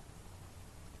sin.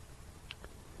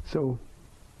 So,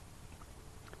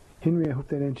 Henry, I hope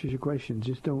that answers your question.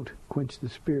 Just don't quench the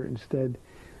Spirit. Instead,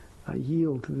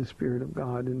 yield to the Spirit of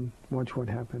God and watch what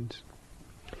happens.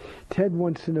 Ted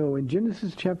wants to know, in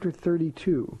Genesis chapter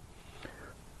 32,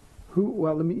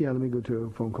 let me go to a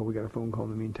phone call. We got a phone call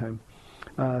in the meantime.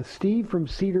 Steve from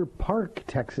Cedar Park,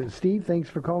 Texas. Steve, thanks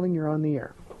for calling. You're on the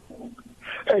air.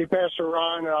 Hey, Pastor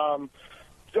Ron.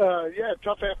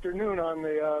 Tough afternoon on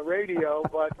the radio,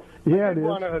 but I did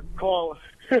want to call.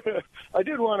 I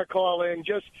did want to call in.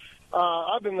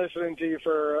 I've been listening to you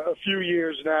for a few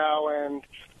years now,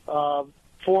 and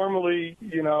formerly,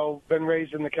 been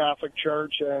raised in the Catholic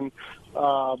Church, and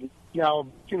now,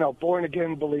 born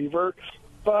again believer.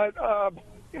 But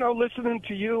listening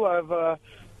to you, I've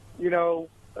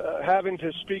having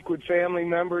to speak with family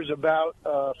members about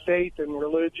faith and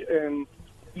religion, and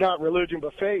not religion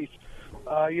but faith.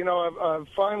 I've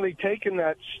finally taken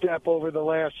that step over the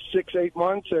last 6-8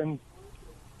 months, and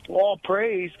all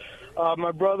praise.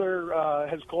 My brother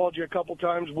has called you a couple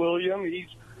times, William. He's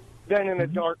been in a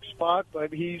dark spot,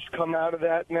 but he's come out of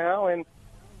that now. And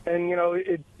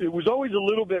it was always a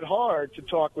little bit hard to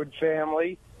talk with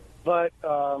family, but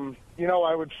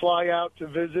I would fly out to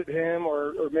visit him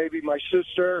or maybe my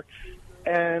sister,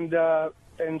 and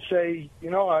say,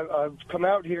 I've come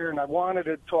out here and I wanted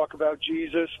to talk about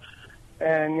Jesus,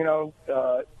 and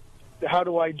how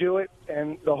do I do it?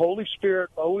 And the Holy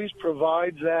Spirit always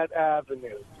provides that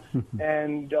avenue.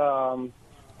 And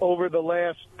over the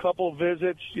last couple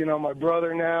visits, my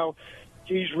brother now,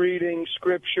 he's reading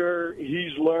Scripture,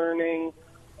 he's learning.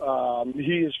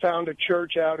 He has found a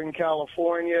church out in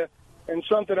California, and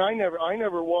something I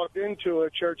never walked into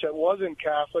a church that wasn't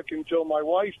Catholic until my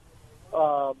wife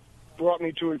brought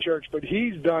me to a church, but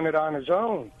he's done it on his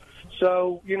own.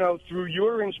 So, through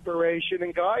your inspiration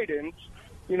and guidance,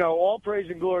 all praise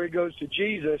and glory goes to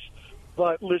Jesus,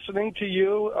 but listening to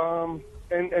you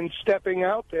and stepping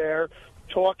out there,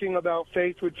 talking about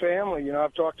faith with family.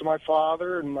 I've talked to my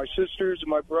father and my sisters and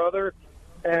my brother,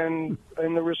 and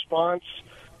the response,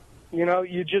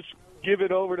 you just give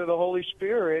it over to the Holy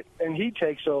Spirit, and he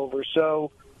takes over.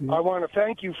 So I want to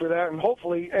thank you for that, and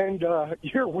hopefully end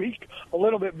your week a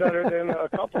little bit better than a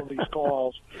couple of these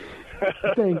calls.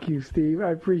 Thank you, Steve.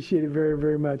 I appreciate it very,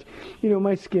 very much.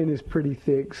 My skin is pretty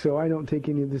thick, so I don't take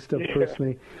any of this stuff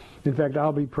personally. In fact,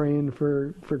 I'll be praying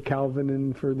for Calvin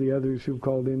and for the others who've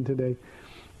called in today.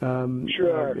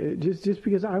 Sure. Just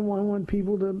because I want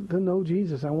people to know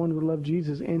Jesus. I want them to love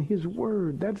Jesus and His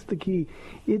Word. That's the key.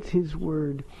 It's His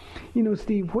Word.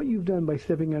 Steve, what you've done by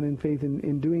stepping out in faith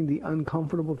and doing the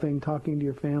uncomfortable thing, talking to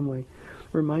your family,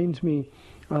 reminds me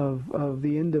of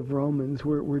the end of Romans.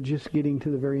 We're just getting to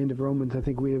the very end of Romans. I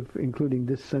think we have, including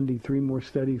this Sunday, 3 more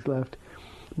studies left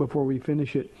before we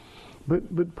finish it.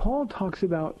 But Paul talks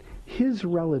about his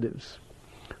relatives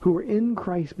who were in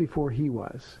Christ before he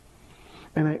was.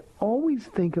 And I always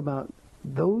think about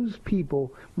Those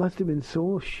people must have been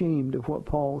so ashamed of what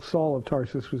Saul of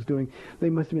Tarsus was doing. They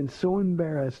must have been so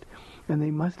embarrassed, and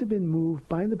they must have been moved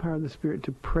by the power of the Spirit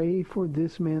to pray for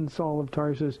this man, Saul of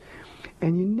Tarsus.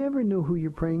 And you never know who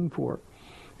you're praying for.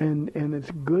 And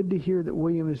it's good to hear that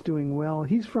William is doing well.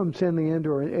 He's from San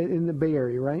Leandro in the Bay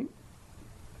Area, right?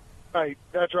 Right.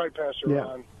 That's right, Pastor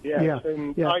Ron. Yes. Yeah.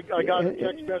 And yeah. I got a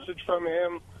text message from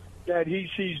him that he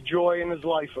sees joy in his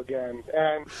life again.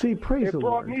 And praise it the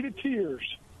brought Lord. me to tears.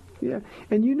 Yeah,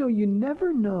 and you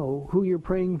never know who you're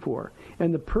praying for.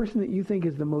 And the person that you think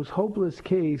is the most hopeless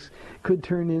case could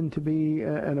turn in to be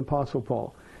an Apostle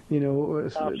Paul.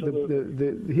 His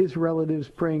relatives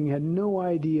praying had no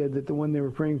idea that the one they were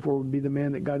praying for would be the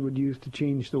man that God would use to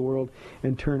change the world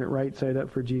and turn it right side up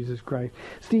for Jesus Christ.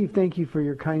 Steve, thank you for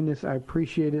your kindness. I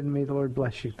appreciate it, and may the Lord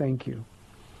bless you. Thank you.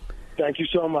 Thank you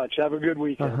so much. Have a good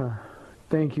weekend.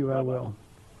 Thank you. I will.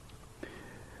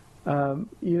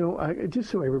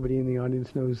 Just so everybody in the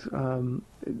audience knows,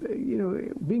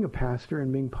 being a pastor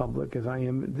and being public as I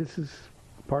am, this is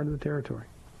part of the territory.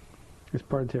 It's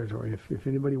part of the territory. If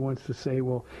anybody wants to say,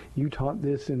 well, you taught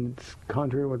this and it's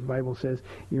contrary to what the Bible says,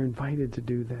 you're invited to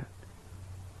do that.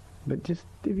 But just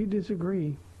if you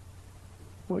disagree,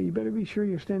 well, you better be sure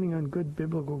you're standing on good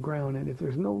biblical ground. And if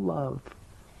there's no love,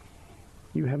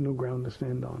 you have no ground to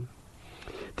stand on.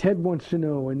 Ted wants to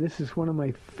know, and this is one of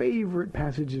my favorite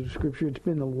passages of Scripture. It's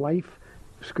been a life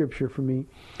scripture for me.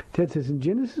 Ted says, in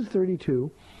Genesis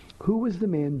 32, who was the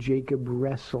man Jacob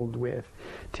wrestled with?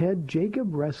 Ted,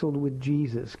 Jacob wrestled with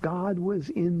Jesus. God was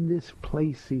in this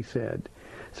place, he said.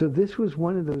 So this was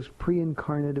one of those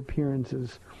pre-incarnate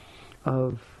appearances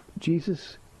of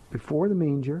Jesus before the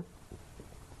manger.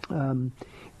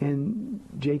 And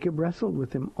Jacob wrestled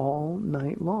with him all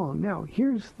night long. Now,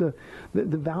 here's the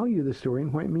value of the story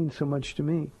and why it means so much to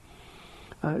me.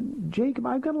 Jacob,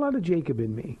 I've got a lot of Jacob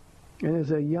in me. And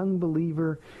as a young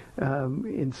believer,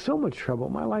 in so much trouble,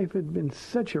 my life had been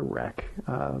such a wreck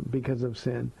because of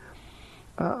sin.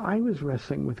 I was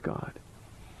wrestling with God.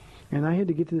 And I had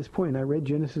to get to this point. I read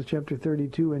Genesis chapter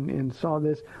 32 and saw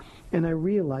this, and I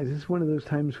realized this is one of those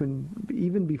times when,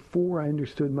 even before I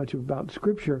understood much about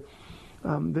Scripture,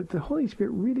 that the Holy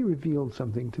Spirit really revealed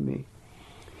something to me.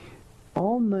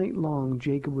 All night long,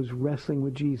 Jacob was wrestling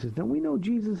with Jesus. Now, we know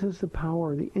Jesus has the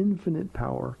power, the infinite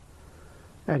power,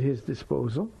 at his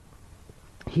disposal.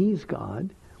 He's God.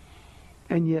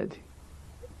 And yet,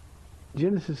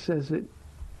 Genesis says that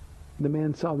the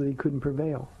man saw that he couldn't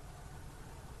prevail.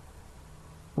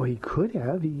 Well, he could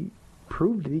have. He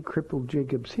proved it. He crippled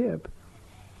Jacob's hip.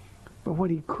 But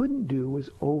what he couldn't do was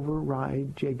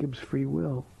override Jacob's free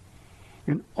will.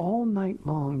 And all night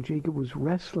long, Jacob was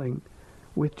wrestling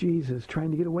with Jesus,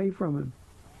 trying to get away from him.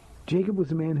 Jacob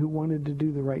was a man who wanted to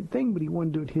do the right thing, but he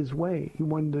wanted to do it his way. He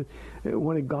wanted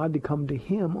God to come to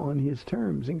him on his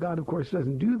terms. And God, of course,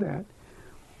 doesn't do that.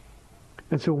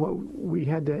 And so what we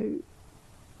had to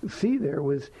see there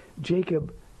was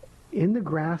Jacob in the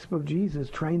grasp of Jesus,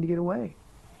 trying to get away.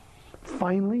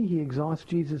 Finally, he exhausts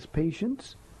Jesus'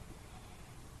 patience.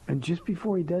 And just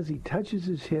before he does, he touches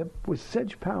his hip with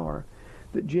such power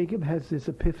that Jacob has this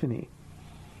epiphany.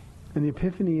 And the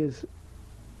epiphany is,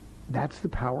 that's the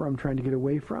power I'm trying to get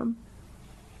away from.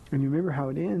 And you remember how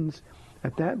it ends.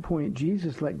 At that point,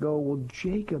 Jesus let go. Well,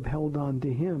 Jacob held on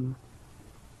to him.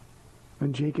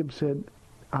 And Jacob said,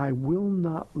 I will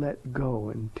not let go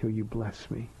until you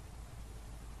bless me.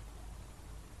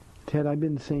 Ted, I've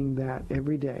been saying that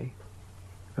every day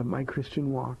of my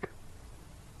Christian walk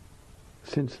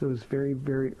since those very,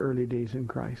 very early days in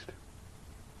Christ.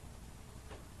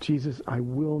 Jesus, I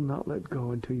will not let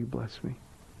go until you bless me.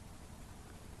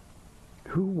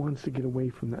 Who wants to get away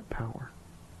from that power?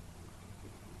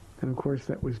 And of course,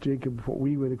 that was Jacob, what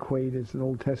we would equate as an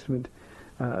Old Testament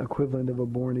equivalent of a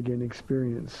born-again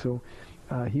experience. So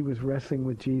he was wrestling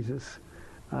with Jesus,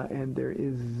 and there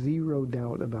is zero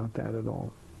doubt about that at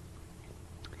all.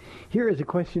 Here is a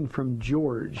question from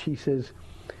George. He says,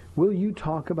 will you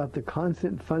talk about the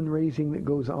constant fundraising that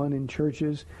goes on in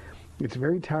churches? It's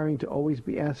very tiring to always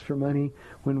be asked for money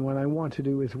when what I want to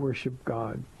do is worship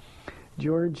God.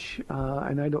 George,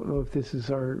 and I don't know if this is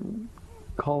our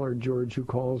caller George who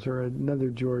calls or another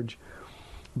George,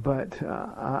 but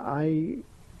I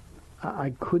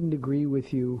couldn't agree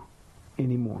with you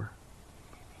anymore.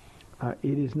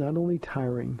 It is not only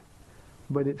tiring,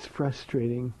 but it's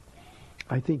frustrating.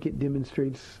 I think it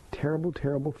demonstrates terrible,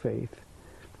 terrible faith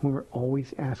when we're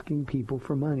always asking people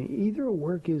for money. Either a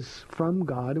work is from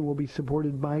God and will be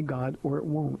supported by God, or it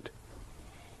won't.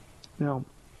 Now,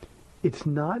 it's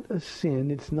not a sin.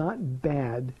 It's not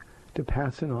bad to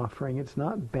pass an offering. It's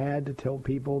not bad to tell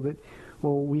people that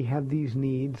well, we have these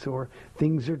needs, or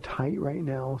things are tight right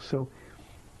now, so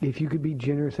if you could be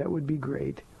generous, that would be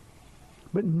great.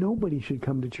 But nobody should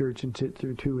come to church and sit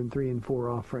through 2 and 3 and 4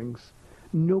 offerings.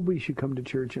 Nobody should come to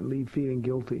church and leave feeling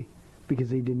guilty because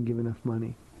they didn't give enough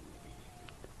money.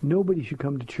 Nobody should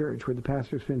come to church where the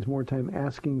pastor spends more time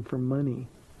asking for money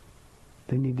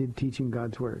than he did teaching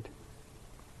God's Word.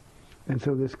 And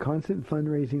so this constant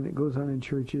fundraising that goes on in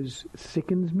churches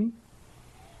sickens me.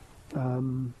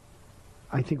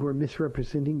 I think we're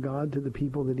misrepresenting God to the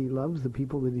people that he loves, the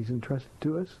people that he's entrusted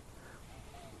to us.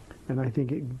 And I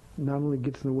think it not only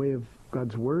gets in the way of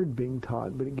God's Word being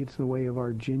taught, but it gets in the way of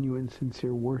our genuine,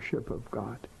 sincere worship of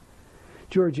God.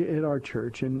 George, at our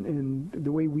church, and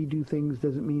the way we do things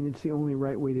doesn't mean it's the only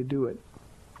right way to do it.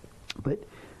 But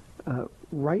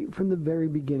right from the very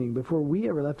beginning, before we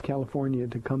ever left California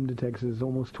to come to Texas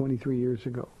almost 23 years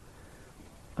ago,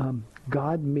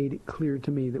 God made it clear to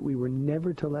me that we were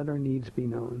never to let our needs be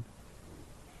known,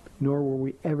 nor were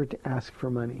we ever to ask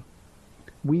for money.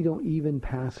 We don't even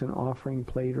pass an offering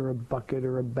plate or a bucket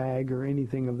or a bag or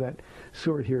anything of that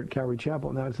sort here at Calvary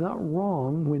Chapel. Now, it's not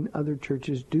wrong when other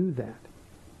churches do that.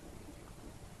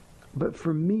 But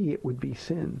for me, it would be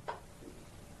sin.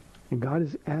 And God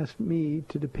has asked me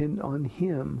to depend on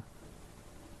him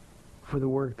for the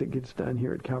work that gets done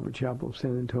here at Calvary Chapel of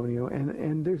San Antonio.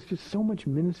 And there's just so much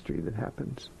ministry that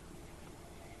happens.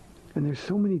 And there's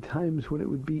so many times when it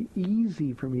would be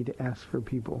easy for me to ask for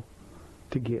people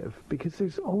to give, because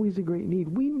there's always a great need.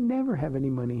 We never have any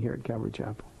money here at Calvary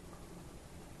Chapel.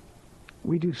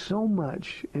 We do so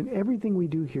much, and everything we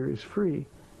do here is free,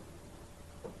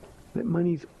 that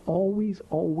money's always,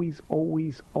 always,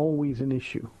 always, always an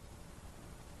issue.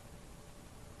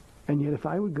 And yet if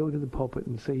I would go to the pulpit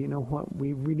and say, you know what,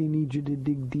 we really need you to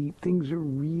dig deep. Things are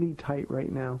really tight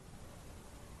right now.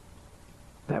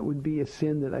 That would be a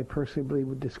sin that I personally believe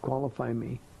would disqualify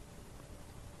me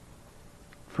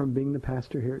from being the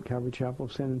pastor here at Calvary Chapel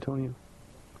of San Antonio.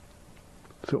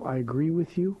 So I agree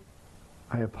with you.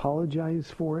 I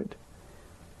apologize for it.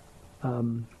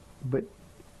 But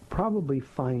probably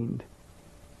find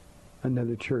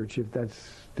another church if that's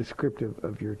descriptive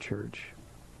of your church.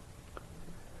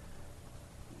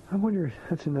 I wonder,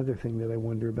 that's another thing that I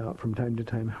wonder about from time to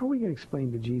time. How are we going to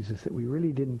explain to Jesus that we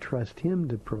really didn't trust him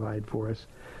to provide for us,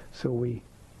 so we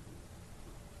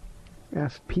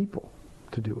asked people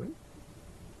to do it?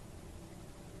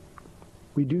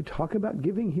 We do talk about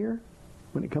giving here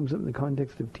when it comes up in the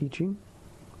context of teaching.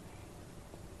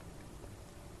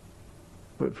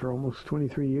 But for almost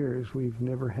 23 years, we've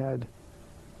never had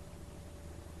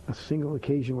a single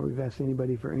occasion where we've asked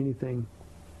anybody for anything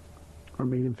or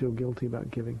made him feel guilty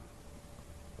about giving.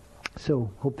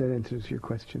 So, hope that answers your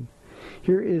question.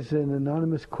 Here is an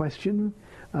anonymous question.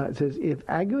 It says, if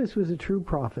Agabus was a true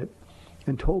prophet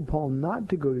and told Paul not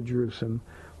to go to Jerusalem,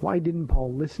 why didn't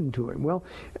Paul listen to him? Well,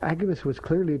 Agabus was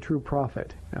clearly a true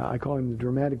prophet. I call him the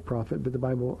dramatic prophet, but the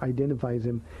Bible identifies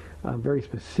him very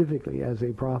specifically as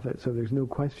a prophet, so there's no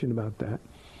question about that.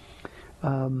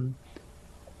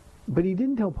 But he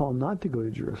didn't tell Paul not to go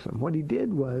to Jerusalem. What he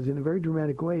did was, in a very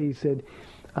dramatic way, he said,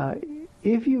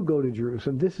 if you go to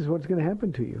Jerusalem, this is what's going to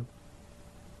happen to you.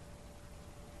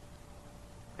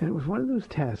 And it was one of those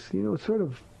tests, sort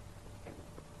of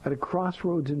at a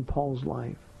crossroads in Paul's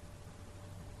life.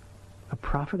 A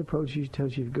prophet approaches you,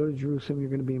 tells you, if you go to Jerusalem, you're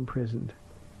going to be imprisoned.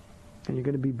 And you're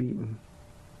going to be beaten.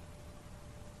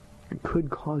 It could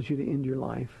cause you to end your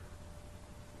life.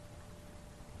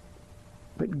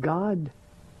 But God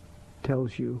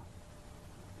tells you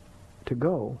to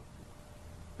go.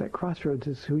 That crossroads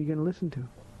is who you're going to listen to.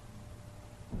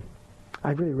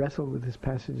 I've really wrestled with this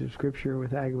passage of Scripture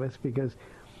with Agabus because,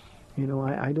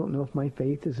 I don't know if my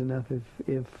faith is enough.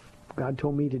 If God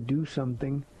told me to do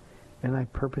something and I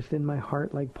purposed in my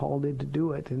heart like Paul did to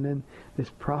do it, and then this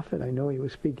prophet, I know he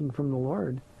was speaking from the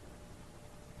Lord.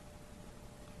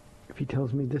 If he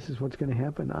tells me this is what's going to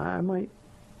happen, I might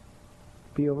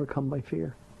be overcome by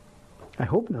fear. I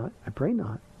hope not. I pray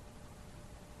not.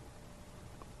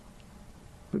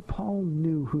 But Paul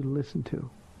knew who to listen to.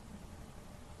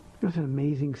 There's an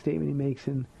amazing statement he makes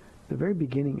in the very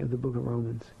beginning of the book of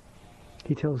Romans.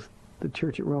 He tells the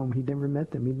church at Rome he'd never met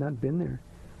them. He'd not been there.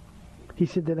 He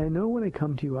said that I know when I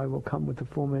come to you, I will come with the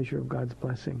full measure of God's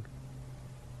blessing.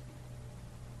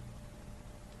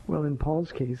 Well, in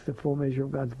Paul's case, the full measure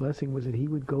of God's blessing was that he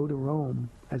would go to Rome,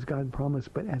 as God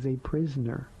promised, but as a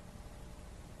prisoner.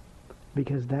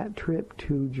 Because that trip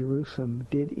to Jerusalem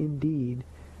did indeed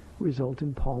result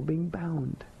in Paul being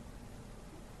bound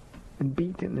and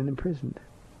beaten and imprisoned.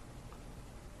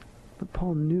 But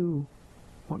Paul knew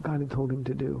what God had told him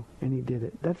to do, and he did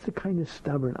it. That's the kind of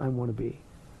stubborn I want to be.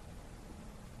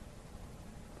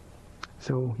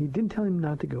 So he didn't tell him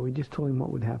not to go. He just told him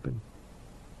what would happen.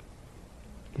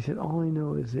 He said, all I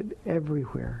know is that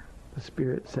everywhere the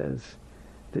Spirit says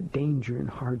that danger and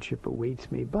hardship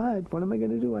awaits me. But what am I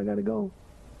going to do? I got to go.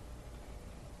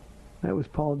 That was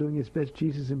Paul doing his best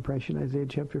Jesus impression, Isaiah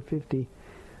chapter 50.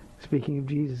 Speaking of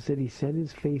Jesus, said he set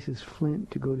his face as flint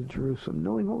to go to Jerusalem,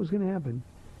 knowing what was going to happen.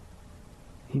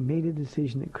 He made a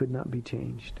decision that could not be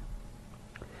changed.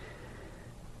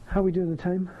 How are we doing the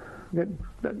time? We've got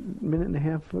about a minute and a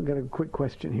half. I've got a quick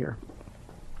question here.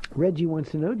 Reggie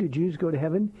wants to know, do Jews go to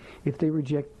heaven if they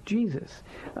reject Jesus?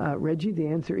 Reggie, the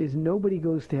answer is nobody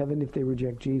goes to heaven if they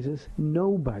reject Jesus.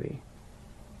 Nobody.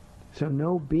 So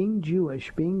no, being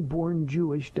Jewish, being born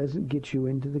Jewish doesn't get you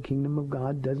into the kingdom of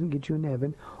God, doesn't get you into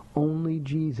heaven. Only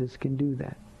Jesus can do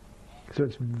that. So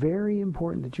it's very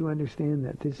important that you understand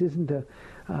that. This isn't a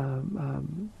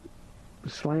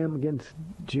slam against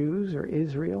Jews or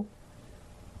Israel.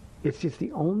 It's just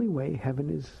the only way heaven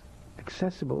is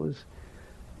accessible is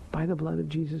by the blood of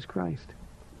Jesus Christ.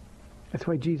 That's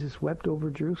why Jesus wept over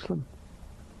Jerusalem.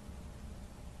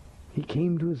 He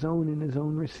came to his own, and his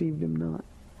own received him not.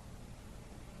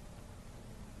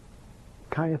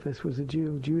 Caiaphas was a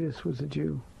Jew. Judas was a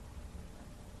Jew.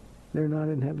 They're not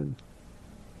in heaven.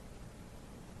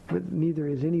 But neither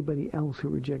is anybody else who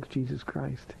rejects Jesus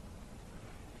Christ.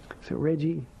 So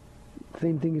Reggie,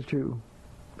 same thing is true.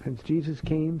 Since Jesus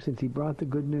came, since he brought the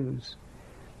good news,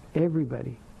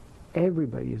 everybody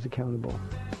is accountable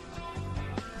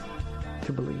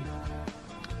to believe.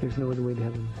 There's no other way to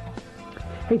heaven.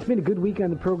 Hey, it's been a good week on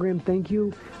the program. Thank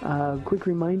you. Quick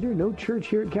reminder, no church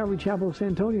here at Calvary Chapel of San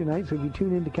Antonio tonight, so if you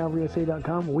tune in to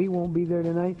calvarysa.com, we won't be there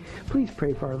tonight. Please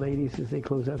pray for our ladies as they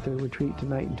close out their retreat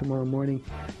tonight and tomorrow morning.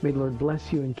 May the Lord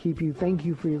bless you and keep you. Thank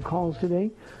you for your calls today.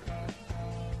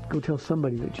 Go tell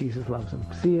somebody that Jesus loves them.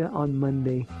 See you on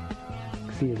Monday.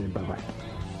 See you then. Bye-bye.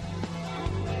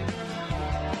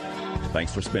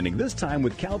 Thanks for spending this time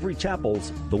with Calvary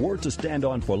Chapel's The Word to Stand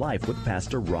On for Life with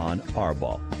Pastor Ron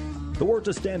Arbaugh. The Word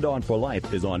to Stand On for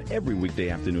Life is on every weekday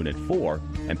afternoon at 4,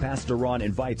 and Pastor Ron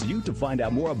invites you to find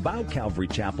out more about Calvary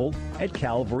Chapel at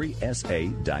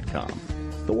calvarysa.com.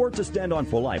 The Word to Stand On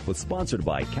for Life was sponsored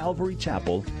by Calvary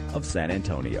Chapel of San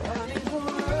Antonio.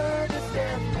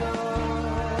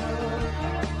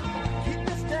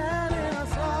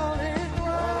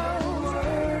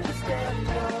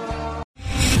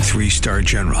 Three-star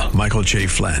General Michael J.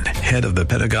 Flynn, head of the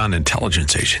Pentagon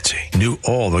Intelligence Agency, knew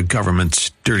all the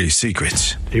government's dirty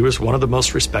secrets. He was one of the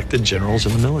most respected generals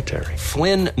in the military.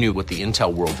 Flynn knew what the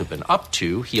intel world had been up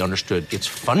to. He understood its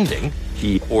funding.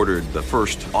 He ordered the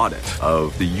first audit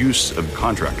of the use of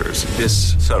contractors.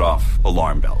 This set off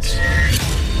alarm bells.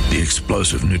 The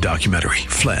explosive new documentary,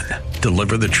 Flynn,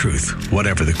 Deliver the Truth,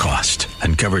 Whatever the Cost,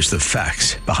 uncovers the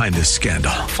facts behind this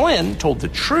scandal. Flynn told the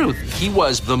truth. He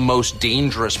was the most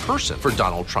dangerous person for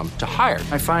Donald Trump to hire.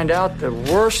 I find out the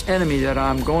worst enemy that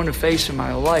I'm going to face in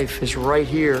my life is right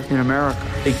here in America.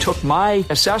 They took my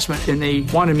assessment and they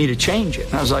wanted me to change it.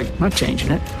 And I was like, I'm not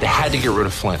changing it. They had to get rid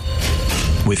of Flynn.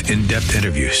 With in-depth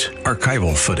interviews,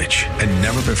 archival footage, and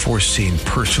never-before-seen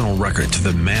personal records of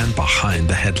the man behind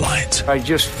the headlines. I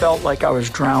just felt like I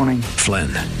was drowning. Flynn,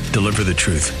 Deliver the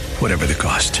Truth, Whatever the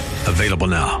Cost. Available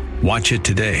now. Watch it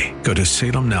today. Go to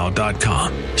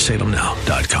salemnow.com.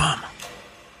 salemnow.com.